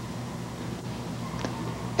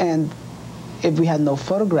 And if we had no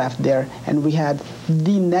photograph there and we had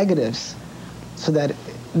the negatives so that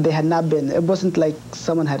they had not been, it wasn't like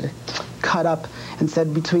someone had cut up and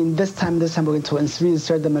said between this time and this time we're going to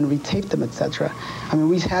reinsert them and retape them, etc. I mean,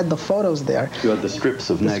 we had the photos there. You had the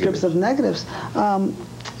strips of negatives. Strips of negatives.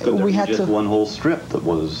 we had just to... one whole strip that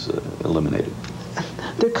was eliminated.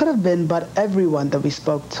 There could have been, but everyone that we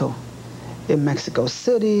spoke to in Mexico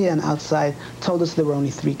City and outside told us there were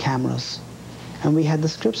only 3 cameras. And we had the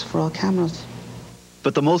scripts for all cameras.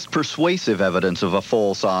 But the most persuasive evidence of a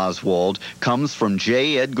false Oswald comes from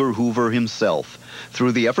J. Edgar Hoover himself.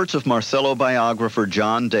 Through the efforts of Marcello biographer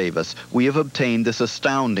John Davis, we have obtained this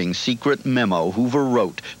astounding secret memo Hoover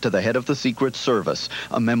wrote to the head of the Secret Service,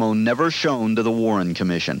 a memo never shown to the Warren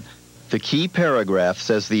Commission. The key paragraph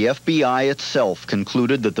says the FBI itself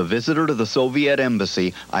concluded that the visitor to the Soviet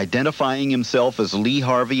embassy, identifying himself as Lee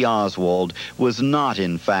Harvey Oswald, was not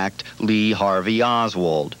in fact Lee Harvey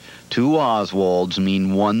Oswald. 2 Oswalds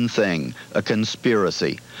mean one thing, a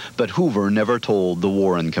conspiracy. But Hoover never told the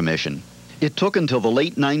Warren Commission. It took until the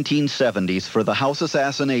late 1970s for the House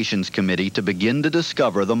Assassinations Committee to begin to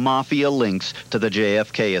discover the mafia links to the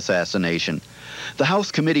JFK assassination. The House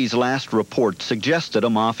Committee's last report suggested a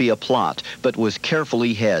mafia plot, but was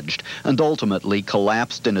carefully hedged and ultimately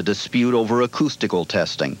collapsed in a dispute over acoustical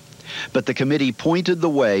testing. But the committee pointed the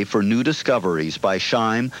way for new discoveries by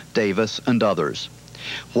Scheim, Davis, and others.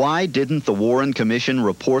 Why didn't the Warren Commission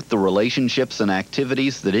report the relationships and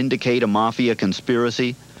activities that indicate a mafia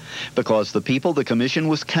conspiracy? Because the people the commission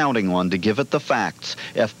was counting on to give it the facts,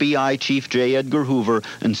 FBI Chief J. Edgar Hoover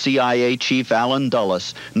and CIA Chief Allen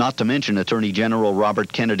Dulles, not to mention Attorney General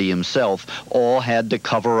Robert Kennedy himself, all had to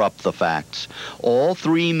cover up the facts. All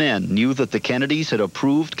 3 men knew that the Kennedys had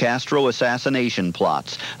approved Castro assassination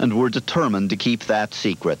plots and were determined to keep that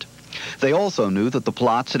secret. They also knew that the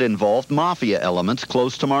plots had involved mafia elements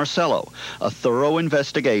close to Marcello. A thorough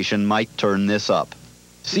investigation might turn this up.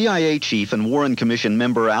 CIA Chief and Warren Commission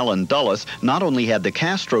member Allen Dulles not only had the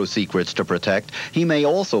Castro secrets to protect, he may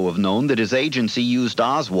also have known that his agency used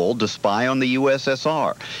Oswald to spy on the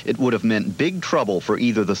USSR. It would have meant big trouble for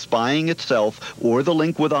either the spying itself or the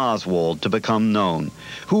link with Oswald to become known.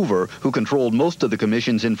 Hoover, who controlled most of the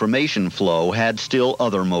Commission's information flow, had still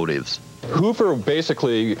other motives. Hoover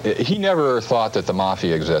basically, he never thought that the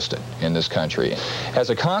mafia existed in this country.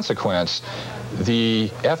 As a consequence, the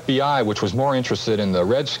FBI, which was more interested in the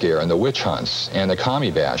Red Scare and the witch hunts and the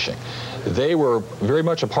commie bashing, they were very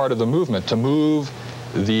much a part of the movement to move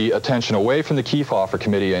the attention away from the Hoffa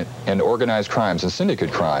Committee and organized crimes and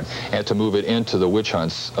syndicate crime, and to move it into the witch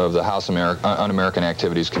hunts of the House Un-American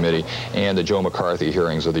Activities Committee and the Joe McCarthy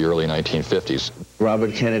hearings of the early 1950s.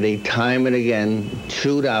 Robert Kennedy, time and again,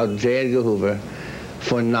 chewed out J. Edgar Hoover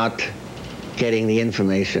for not getting the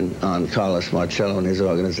information on Carlos Marcello and his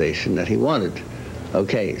organization that he wanted.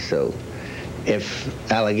 Okay, so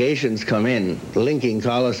if allegations come in linking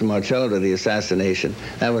Carlos Marcello to the assassination,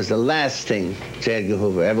 that was the last thing J. Edgar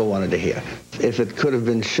Hoover ever wanted to hear. If it could have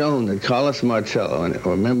been shown that Carlos Marcello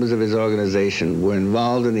or members of his organization were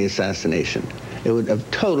involved in the assassination, it would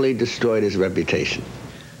have totally destroyed his reputation.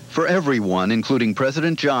 For everyone, including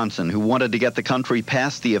President Johnson, who wanted to get the country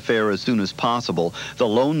past the affair as soon as possible, the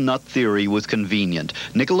lone nut theory was convenient.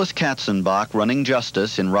 Nicholas Katzenbach, running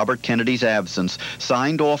justice in Robert Kennedy's absence,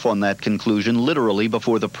 signed off on that conclusion literally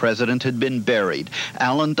before the president had been buried.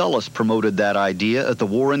 Allen Dulles promoted that idea at the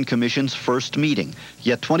Warren Commission's first meeting.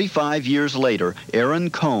 Yet 25 years later, Aaron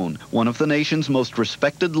Cohn, one of the nation's most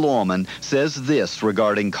respected lawmen, says this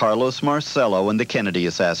regarding Carlos Marcello and the Kennedy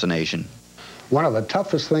assassination. One of the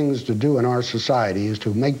toughest things to do in our society is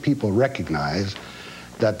to make people recognize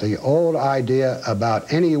that the old idea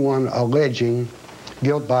about anyone alleging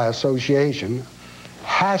guilt by association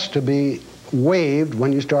has to be waived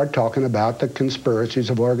when you start talking about the conspiracies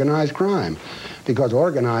of organized crime, because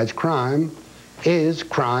organized crime is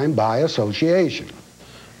crime by association.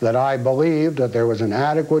 That I believe that there was an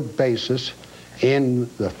adequate basis in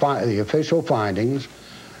the official findings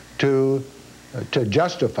to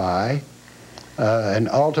justify an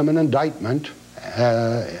ultimate indictment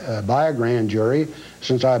by a grand jury,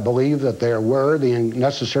 since I believe that there were the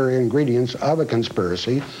necessary ingredients of a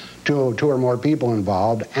conspiracy, two or more people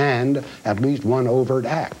involved, and at least one overt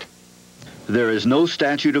act. There is no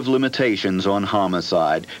statute of limitations on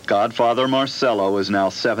homicide. Godfather Marcello is now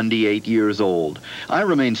 78 years old. I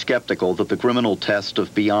remain skeptical that the criminal test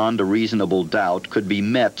of beyond a reasonable doubt could be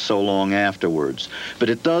met so long afterwards. But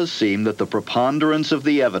it does seem that the preponderance of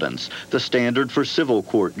the evidence, the standard for civil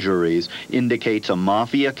court juries, indicates a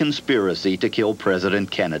mafia conspiracy to kill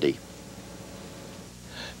President Kennedy.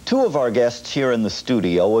 2 of our guests here in the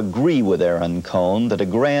studio agree with Aaron Cohn that a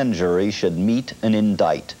grand jury should meet and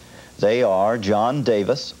indict. They are John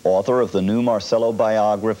Davis, author of the new Marcello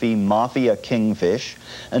biography, Mafia Kingfish,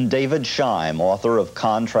 and David Scheim, author of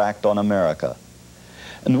Contract on America.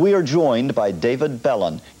 And we are joined by David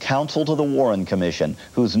Belin, counsel to the Warren Commission,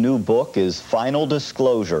 whose new book is Final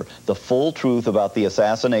Disclosure, The Full Truth About the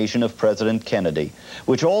Assassination of President Kennedy,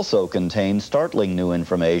 which also contains startling new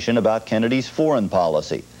information about Kennedy's foreign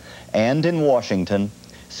policy. And in Washington,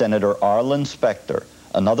 Senator Arlen Specter,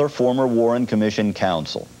 another former Warren Commission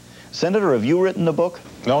counsel. Senator, have you written the book?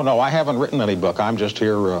 No, I haven't written any book. I'm just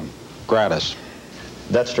here gratis.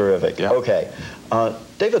 That's terrific. Yeah. Okay.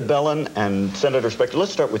 David Belin and Senator Specter,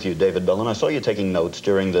 let's start with you, David Belin. I saw you taking notes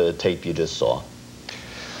during the tape you just saw.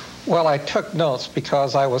 Well, I took notes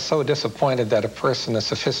because I was so disappointed that a person as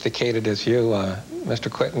sophisticated as you,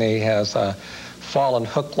 Mr. Kwitny, has fallen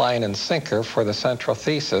hook, line, and sinker for the central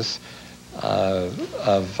thesis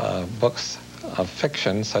of books of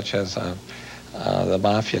fiction, such as the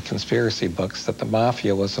mafia conspiracy books, that the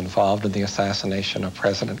mafia was involved in the assassination of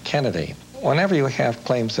President Kennedy. Whenever you have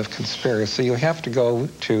claims of conspiracy, you have to go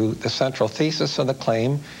to the central thesis of the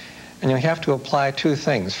claim, and you have to apply two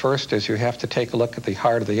things. First is you have to take a look at the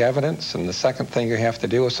heart of the evidence, and the second thing you have to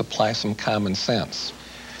do is apply some common sense.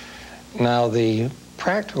 Now, the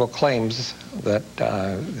practical claims that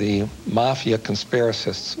the mafia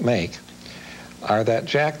conspiracists make are that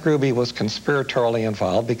Jack Ruby was conspiratorially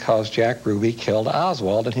involved because Jack Ruby killed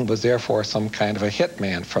Oswald, and he was therefore some kind of a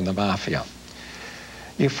hitman from the mafia.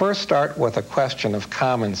 You first start with a question of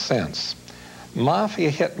common sense.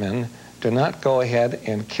 Mafia hitmen do not go ahead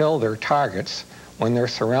and kill their targets when they're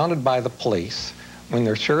surrounded by the police, when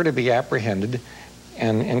they're sure to be apprehended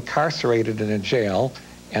and incarcerated in a jail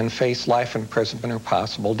and face life imprisonment or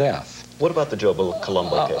possible death. What about the Joe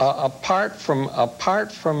Colombo case? Apart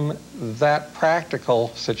from that practical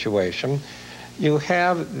situation, you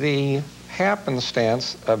have the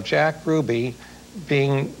happenstance of Jack Ruby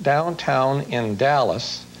being downtown in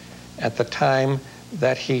Dallas at the time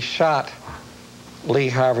that he shot Lee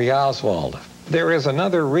Harvey Oswald. There is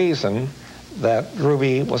another reason that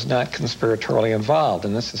Ruby was not conspiratorially involved,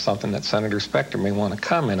 and this is something that Senator Specter may want to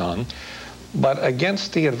comment on, but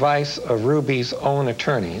against the advice of Ruby's own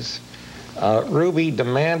attorneys, Ruby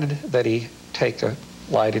demanded that he take a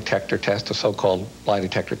lie detector test, a so-called lie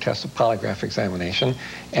detector test, a polygraph examination,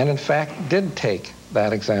 and in fact did take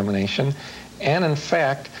that examination. And in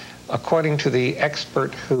fact, according to the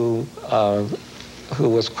expert who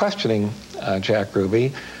was questioning Jack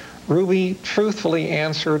Ruby, Ruby truthfully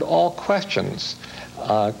answered all questions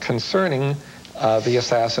concerning the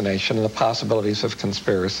assassination and the possibilities of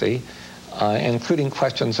conspiracy, including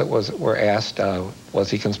questions that were asked,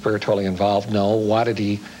 was he conspiratorially involved? No. Why did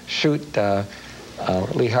he shoot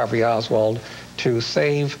Lee Harvey Oswald? To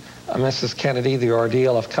save Mrs. Kennedy the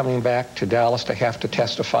ordeal of coming back to Dallas to have to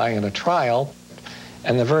testify in a trial.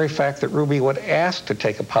 And the very fact that Ruby would ask to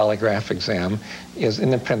take a polygraph exam is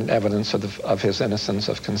independent evidence of his innocence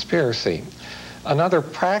of conspiracy. Another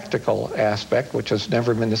practical aspect, which has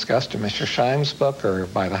never been discussed in Mr. Scheim's book or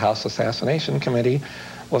by the House Assassination Committee,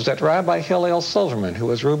 was that Rabbi Hillel Silverman, who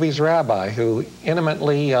was Ruby's rabbi, who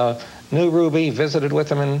intimately knew Ruby, visited with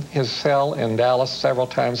him in his cell in Dallas several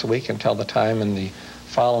times a week until the time in the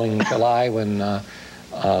following July when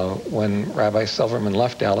Rabbi Silverman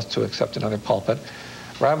left Dallas to accept another pulpit.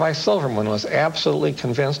 Rabbi Silverman was absolutely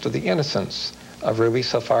convinced of the innocence of Ruby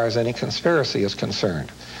so far as any conspiracy is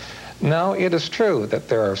concerned. Now, it is true that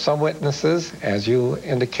there are some witnesses, as you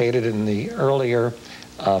indicated in the earlier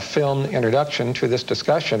film introduction to this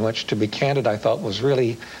discussion, which, to be candid, I thought was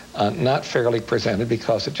really not fairly presented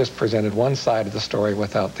because it just presented one side of the story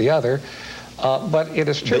without the other. But it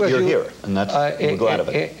is true. But you're here, and that's, we're glad of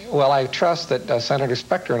it. Well, I trust that Senator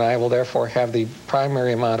Specter and I will therefore have the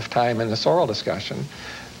primary amount of time in this oral discussion.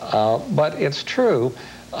 But it's true,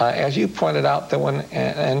 as you pointed out, that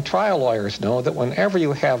and trial lawyers know, that whenever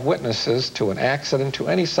you have witnesses to an accident, to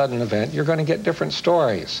any sudden event, you're going to get different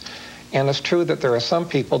stories. And it's true that there are some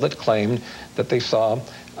people that claimed that they saw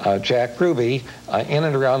Jack Ruby in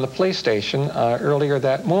and around the police station earlier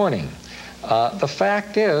that morning. The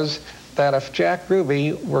fact is that if Jack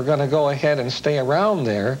Ruby were going to go ahead and stay around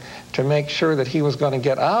there to make sure that he was going to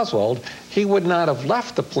get Oswald, he would not have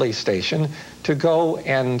left the police station to go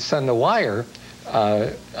and send a wire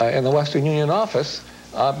in the Western Union office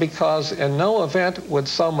because in no event would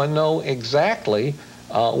someone know exactly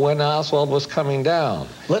when Oswald was coming down.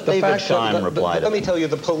 Let David Scheim reply to Let me tell you,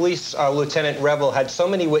 the police Lieutenant Revel had so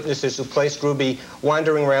many witnesses who placed Ruby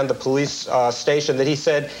wandering around the police station that he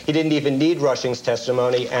said he didn't even need Rushing's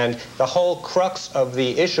testimony, and the whole crux of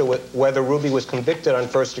the issue with whether Ruby was convicted on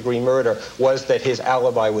first-degree murder was that his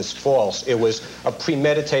alibi was false. It was a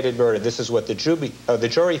premeditated murder. This is what the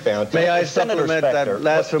jury found. May I supplement that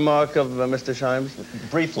last remark of Mr. Scheim's?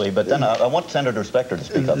 Briefly, but then I want Senator Specter to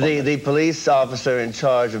speak up. The police officer in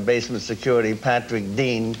charge of basement security, Patrick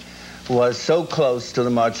Dean, was so close to the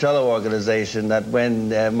Marcello organization that when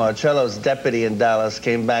Marcello's deputy in Dallas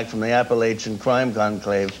came back from the Appalachian Crime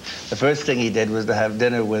Conclave, the first thing he did was to have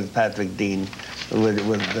dinner with Patrick Dean,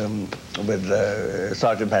 with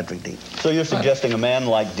Sergeant Patrick Dean. So you're suggesting a man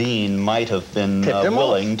like Dean might have been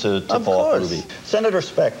willing to tip off Ruby. Senator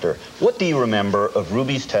Specter, what do you remember of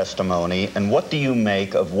Ruby's testimony, and what do you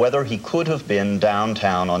make of whether he could have been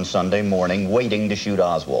downtown on Sunday morning waiting to shoot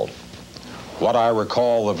Oswald? What I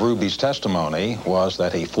recall of Ruby's testimony was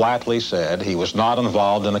that he flatly said he was not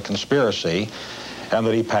involved in a conspiracy and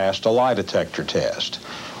that he passed a lie detector test.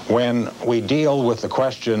 When we deal with the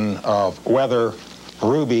question of whether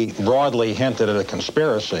Ruby broadly hinted at a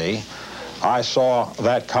conspiracy, I saw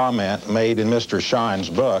that comment made in Mr.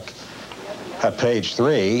 Schein's book at page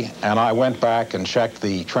 3, and I went back and checked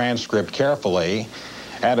the transcript carefully,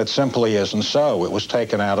 and it simply isn't so. It was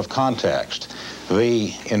taken out of context.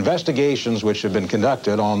 The investigations which have been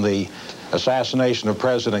conducted on the assassination of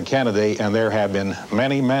President Kennedy, and there have been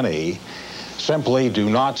many, many, simply do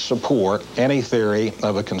not support any theory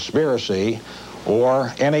of a conspiracy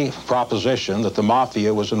or any proposition that the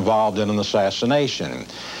mafia was involved in an assassination.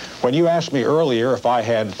 When you asked me earlier if I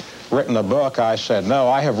had written a book, I said, no,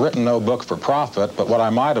 I have written no book for profit, but what I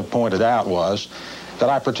might have pointed out was that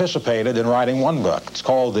I participated in writing one book. It's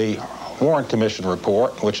called the Warren Commission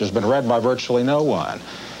Report, which has been read by virtually no one.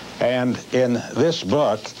 And in this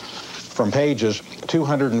book, from pages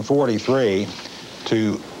 243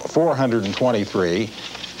 to 423,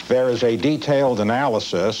 there is a detailed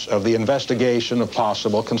analysis of the investigation of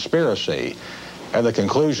possible conspiracy. And the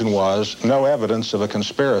conclusion was no evidence of a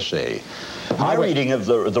conspiracy. My reading of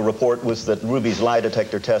the report was that Ruby's lie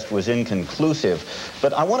detector test was inconclusive.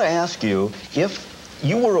 But I want to ask you if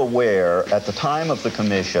you were aware at the time of the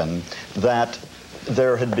commission that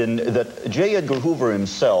J. Edgar Hoover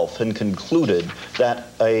himself had concluded that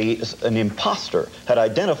an imposter had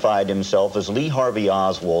identified himself as Lee Harvey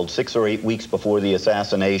Oswald 6 or 8 weeks before the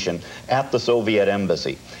assassination at the Soviet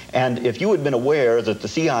embassy. And if you had been aware that the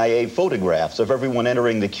CIA photographs of everyone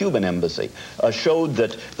entering the Cuban embassy showed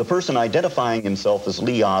that the person identifying himself as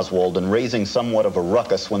Lee Oswald and raising somewhat of a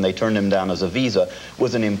ruckus when they turned him down as a visa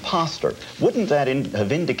was an imposter, wouldn't that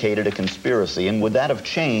have indicated a conspiracy, and would that have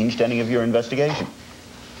changed any of your investigation?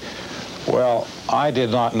 Well, I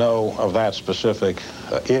did not know of that specific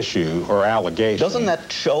issue or allegation. Doesn't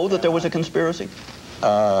that show that there was a conspiracy?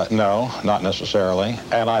 No, not necessarily.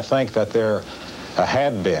 And I think that there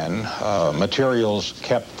had been materials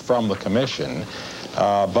kept from the commission,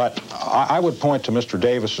 but I would point to Mr.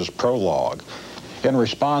 Davis's prologue in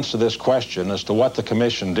response to this question as to what the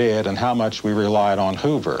commission did and how much we relied on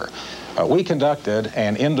Hoover. We conducted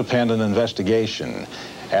an independent investigation,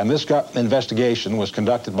 and this investigation was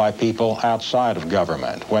conducted by people outside of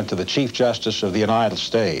government. Went to the Chief Justice of the United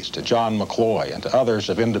States, to John McCloy, and to others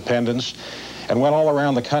of independence, and went all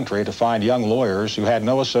around the country to find young lawyers who had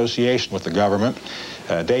no association with the government.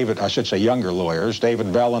 Younger lawyers.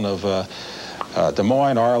 David Belin of Des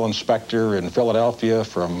Moines, Arlen Specter in Philadelphia,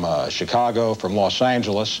 from Chicago, from Los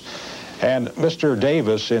Angeles. And Mr.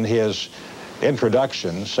 Davis, in his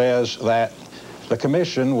introduction, says that the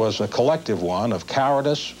commission was a collective one of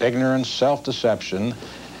cowardice, ignorance, self-deception,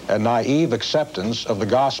 and naive acceptance of the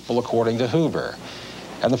gospel according to Hoover.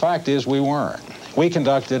 And the fact is, we weren't. We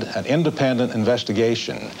conducted an independent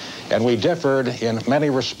investigation, and we differed in many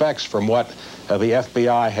respects from what the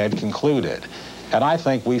FBI had concluded. And I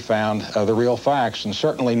think we found the real facts, and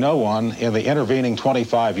certainly no one in the intervening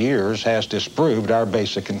 25 years has disproved our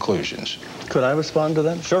basic conclusions. Could I respond to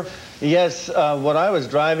that? Sure. Yes, what I was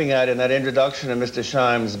driving at in that introduction to Mr.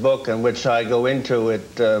 Scheim's book, and which I go into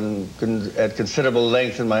at considerable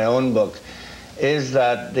length in my own book, is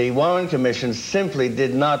that the Warren Commission simply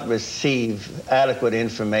did not receive adequate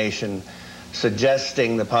information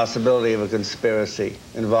suggesting the possibility of a conspiracy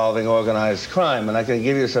involving organized crime. And I can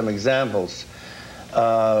give you some examples.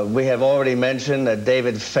 We have already mentioned that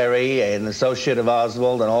David Ferry, an associate of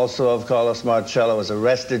Oswald and also of Carlos Marcello, was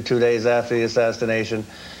arrested 2 days after the assassination.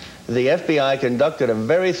 The FBI conducted a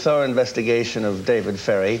very thorough investigation of David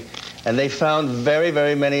Ferry, and they found very,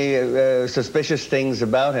 very many suspicious things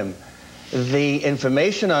about him. The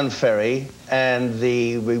information on Ferry and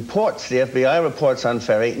the reports, the FBI reports on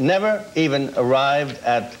Ferry, never even arrived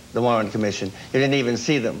at the Warren Commission. You didn't even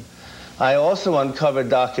see them. I also uncovered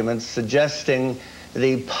documents suggesting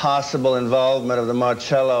the possible involvement of the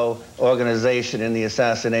Marcello organization in the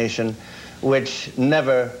assassination, which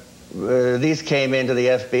never, these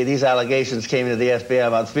allegations came into the FBI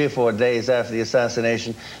about 3 or 4 days after the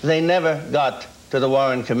assassination. They never got to the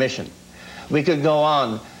Warren Commission. We could go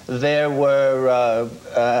on. there were,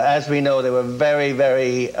 as we know, there were very,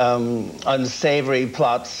 very unsavory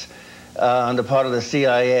plots on the part of the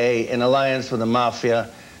CIA in alliance with the mafia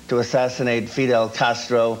to assassinate Fidel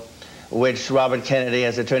Castro, which Robert Kennedy,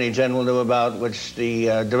 as Attorney General, knew about, which the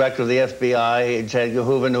director of the FBI, J. Edgar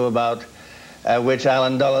Hoover, knew about, which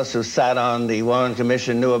Allen Dulles, who sat on the Warren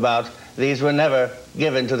Commission, knew about. These were never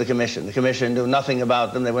given to the Commission. The Commission knew nothing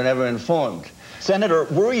about them. They were never informed. Senator,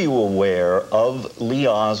 were you aware of Lee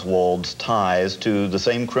Oswald's ties to the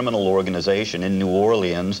same criminal organization in New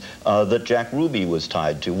Orleans that Jack Ruby was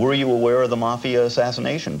tied to? Were you aware of the mafia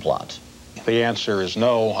assassination plots? The answer is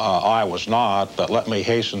no, I was not, but let me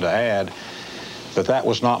hasten to add that that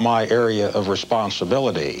was not my area of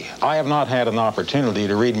responsibility. I have not had an opportunity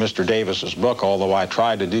to read Mr. Davis's book, although I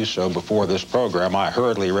tried to do so before this program. I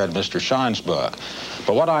hurriedly read Mr. Schein's book.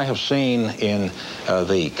 But what I have seen in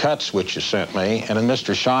the cuts which you sent me, and in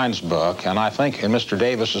Mr. Schein's book, and I think in Mr.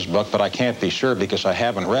 Davis's book, but I can't be sure because I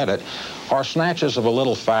haven't read it, are snatches of a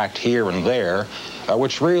little fact here and there,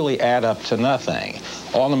 which really add up to nothing.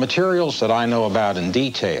 On the materials that I know about in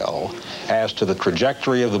detail, as to the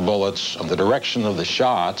trajectory of the bullets and the direction of the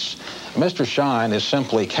shots, Mr. Schein is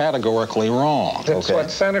simply categorically wrong. That's what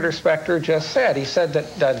Senator Specter just said. He said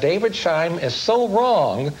that David Scheim is so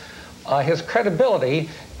wrong, his credibility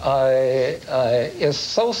is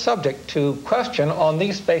so subject to question on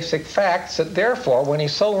these basic facts that therefore, when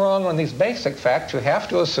he's so wrong on these basic facts, you have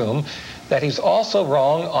to assume that he's also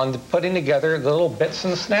wrong on putting together the little bits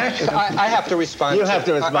and snatches. I have to respond. You have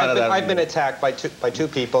to respond to that. I've been attacked by two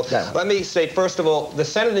people. Yeah. Let me say, first of all, the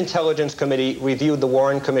Senate Intelligence Committee reviewed the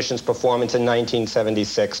Warren Commission's performance in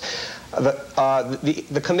 1976.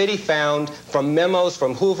 The committee found from memos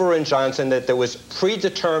from Hoover and Johnson that there was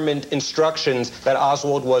predetermined instructions that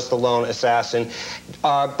Oswald was the lone assassin.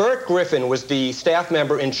 Bert Griffin was the staff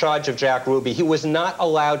member in charge of Jack Ruby. He was not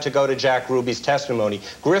allowed to go to Jack Ruby's testimony.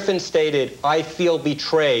 Griffin stated, "I feel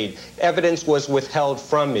betrayed. Evidence was withheld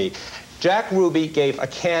from me." Jack Ruby gave a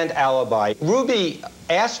canned alibi. Ruby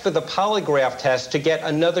asked for the polygraph test to get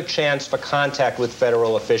another chance for contact with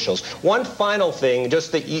federal officials. One final thing,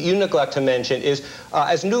 just that you neglect to mention, is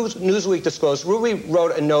as Newsweek disclosed, Ruby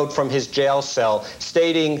wrote a note from his jail cell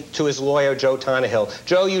stating to his lawyer, Joe Tonahil,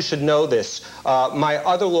 "Joe, you should know this. My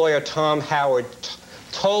other lawyer, Tom Howard,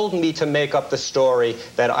 told me to make up the story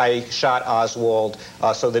that I shot Oswald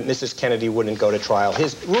so that Mrs. Kennedy wouldn't go to trial."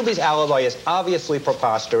 Ruby's alibi is obviously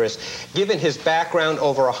preposterous. Given his background,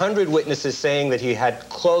 over 100 witnesses saying that he had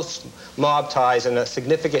close mob ties and a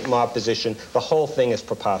significant mob position, the whole thing is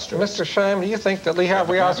preposterous. Mr. Scheim, do you think that Lee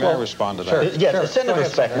Harvey Oswald... May I respond to that? Sure. Yes, sure. Senator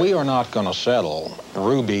Specter. We are not going to settle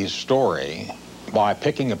Ruby's story by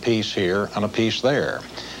picking a piece here and a piece there.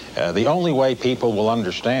 The only way people will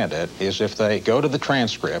understand it is if they go to the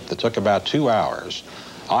transcript that took about 2 hours.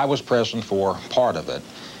 I was present for part of it.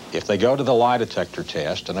 If they go to the lie detector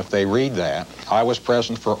test, and if they read that, I was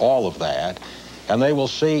present for all of that, and they will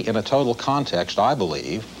see in a total context, I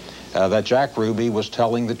believe, that Jack Ruby was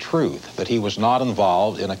telling the truth, that he was not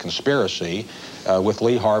involved in a conspiracy with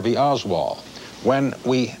Lee Harvey Oswald. When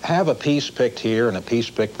we have a piece picked here and a piece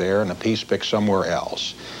picked there and a piece picked somewhere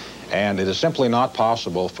else, and it is simply not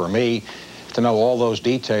possible for me to know all those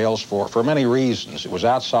details for many reasons. It was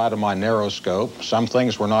outside of my narrow scope. Some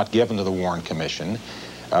things were not given to the Warren Commission.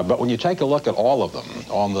 But when you take a look at all of them,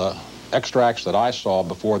 on the extracts that I saw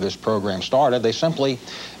before this program started, they simply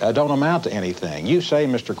don't amount to anything. You say,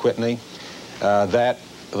 Mr. Kwitny, that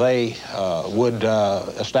they would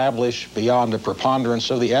establish beyond the preponderance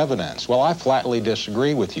of the evidence. Well, I flatly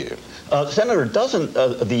disagree with you. Senator, doesn't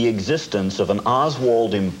the existence of an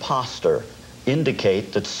Oswald imposter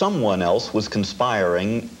indicate that someone else was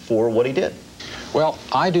conspiring for what he did? Well,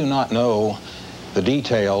 I do not know the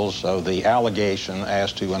details of the allegation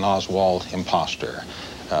as to an Oswald imposter.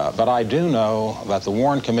 But I do know that the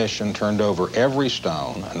Warren Commission turned over every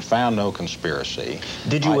stone and found no conspiracy.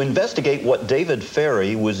 Did you investigate what David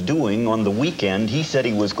Ferry was doing on the weekend? He said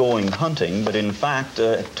he was going hunting, but in fact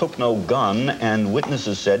took no gun, and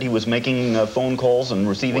witnesses said he was making phone calls and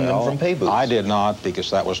receiving them from pay booths. I did not, because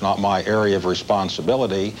that was not my area of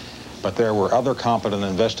responsibility, but there were other competent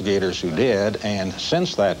investigators who did, and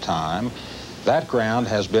since that time, that ground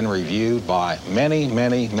has been reviewed by many,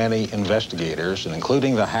 many, many investigators, and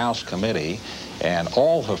including the House committee, and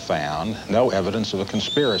all have found no evidence of a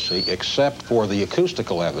conspiracy except for the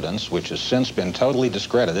acoustical evidence, which has since been totally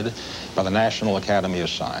discredited by the National Academy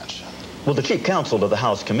of Science. Well, the chief counsel to the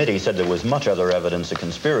House committee said there was much other evidence of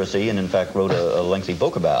conspiracy, and in fact wrote a lengthy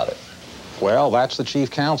book about it. Well, that's the chief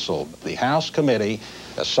counsel. The House committee,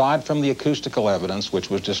 aside from the acoustical evidence, which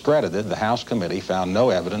was discredited, the House committee found no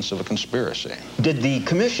evidence of a conspiracy. Did the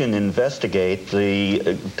commission investigate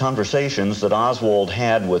the conversations that Oswald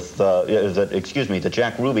had with, that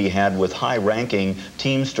Jack Ruby had with high-ranking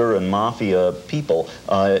Teamster and Mafia people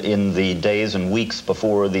in the days and weeks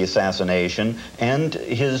before the assassination, and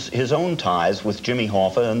his own ties with Jimmy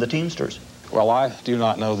Hoffa and the Teamsters? Well, I do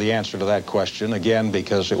not know the answer to that question, again,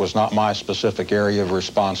 because it was not my specific area of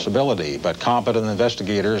responsibility. But competent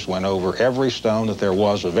investigators went over every stone that there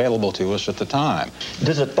was available to us at the time.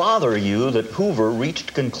 Does it bother you that Hoover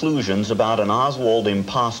reached conclusions about an Oswald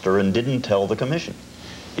imposter and didn't tell the commission?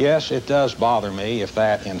 Yes, it does bother me if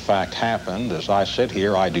that, in fact, happened. As I sit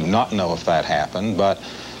here, I do not know if that happened, but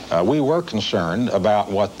we were concerned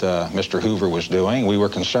about what Mr. Hoover was doing. We were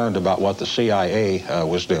concerned about what the CIA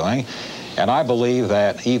was doing. And I believe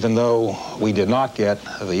that even though we did not get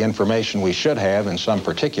the information we should have in some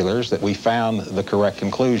particulars, that we found the correct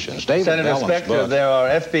conclusions. Senator Specter, there are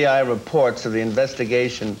FBI reports of the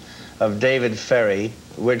investigation of David Ferry,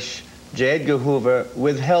 which J. Edgar Hoover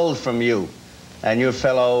withheld from you and your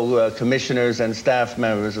fellow commissioners and staff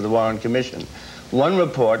members of the Warren Commission. One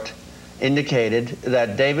report indicated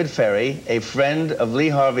that David Ferry, a friend of Lee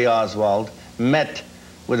Harvey Oswald, met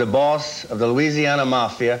with the boss of the Louisiana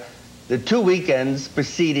Mafia the 2 weekends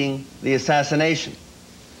preceding the assassination.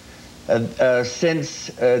 Since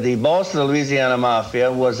the boss of the Louisiana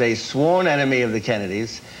Mafia was a sworn enemy of the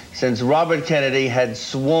Kennedys, since Robert Kennedy had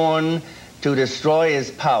sworn to destroy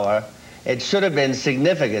his power, it should have been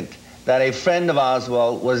significant that a friend of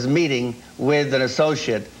Oswald was meeting with an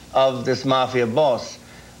associate of this Mafia boss.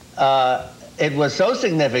 It was so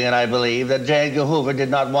significant, I believe, that J. Edgar Hoover did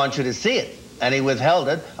not want you to see it, and he withheld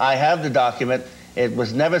it. I have the document. It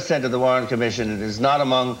was never sent to the Warren Commission. It is not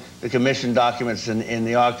among the Commission documents in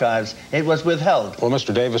the archives. It was withheld. Well,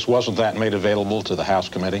 Mr. Davis, wasn't that made available to the House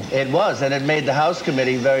Committee? It was, and it made the House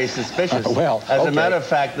Committee very suspicious. As a matter of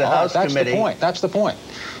fact, the House Committee... That's the point.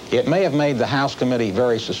 It may have made the House Committee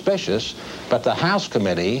very suspicious, but the House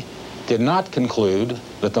Committee did not conclude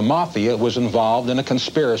that the Mafia was involved in a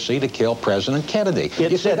conspiracy to kill President Kennedy.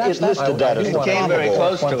 It listed that as the came very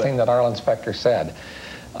close to it. One thing that Arlen Specter said.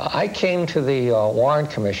 I came to the Warren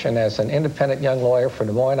Commission as an independent young lawyer from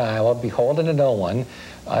Des Moines, Iowa, beholden to no one.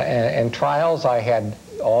 In trials, I had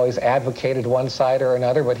always advocated one side or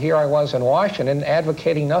another, but here I was in Washington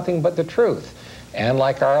advocating nothing but the truth. And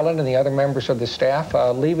like Arlen and the other members of the staff,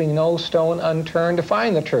 leaving no stone unturned to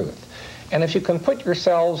find the truth. And if you can put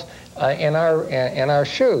yourselves in our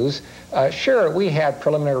shoes, sure, we had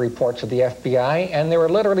preliminary reports of the FBI, and there were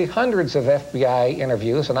literally hundreds of FBI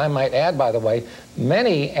interviews, and I might add, by the way,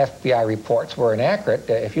 many FBI reports were inaccurate.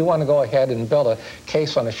 If you want to go ahead and build a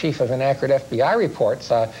case on a sheaf of inaccurate FBI reports,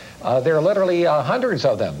 there are literally hundreds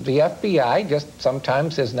of them. The FBI just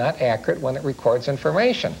sometimes is not accurate when it records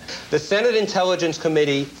information. The Senate Intelligence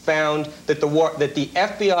Committee found that the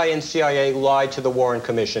FBI and CIA lied to the Warren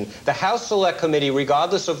Commission. The House Select Committee,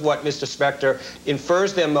 regardless of what Mr. Specter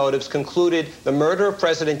infers their motives, concluded the murder of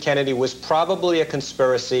President Kennedy was probably a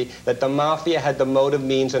conspiracy, that the Mafia had the motive,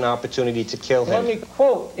 means, and opportunity to kill him. Let me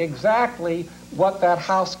quote exactly what that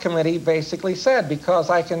House committee basically said, because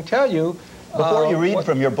I can tell you... Before you read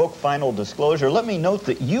from your book, Final Disclosure, let me note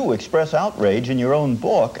that you express outrage in your own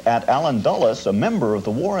book at Allen Dulles, a member of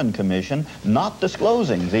the Warren Commission, not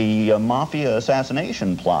disclosing the Mafia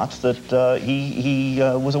assassination plots that he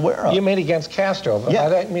was aware of. You mean against Castro? Yeah.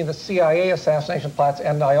 I mean the CIA assassination plots,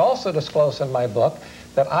 and I also disclose in my book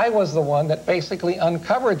that I was the one that basically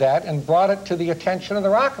uncovered that and brought it to the attention of the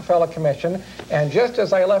Rockefeller Commission. And just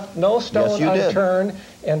as I left no stone unturned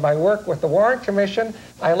in my work with the Warren Commission,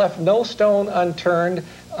 I left no stone unturned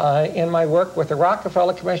in my work with the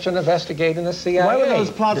Rockefeller Commission investigating the CIA. Why were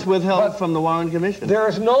those plots withheld from the Warren Commission? There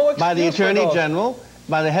is no excuse by the Attorney for those. General,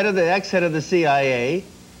 by the head of the ex-head of the CIA,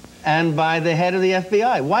 and by the head of the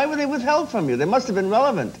FBI. Why were they withheld from you? They must have been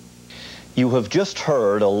relevant. You have just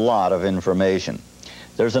heard a lot of information.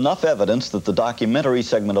 There's enough evidence that the documentary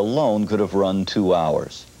segment alone could have run 2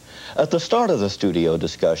 hours. At the start of the studio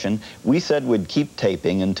discussion, we said we'd keep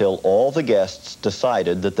taping until all the guests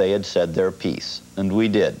decided that they had said their piece, and we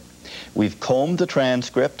did. We've combed the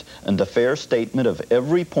transcript, and a fair statement of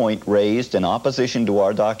every point raised in opposition to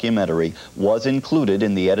our documentary was included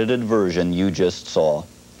in the edited version you just saw.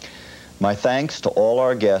 My thanks to all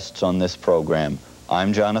our guests on this program.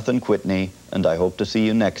 I'm Jonathan Kwitny, and I hope to see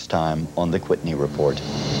you next time on The Kwitny Report.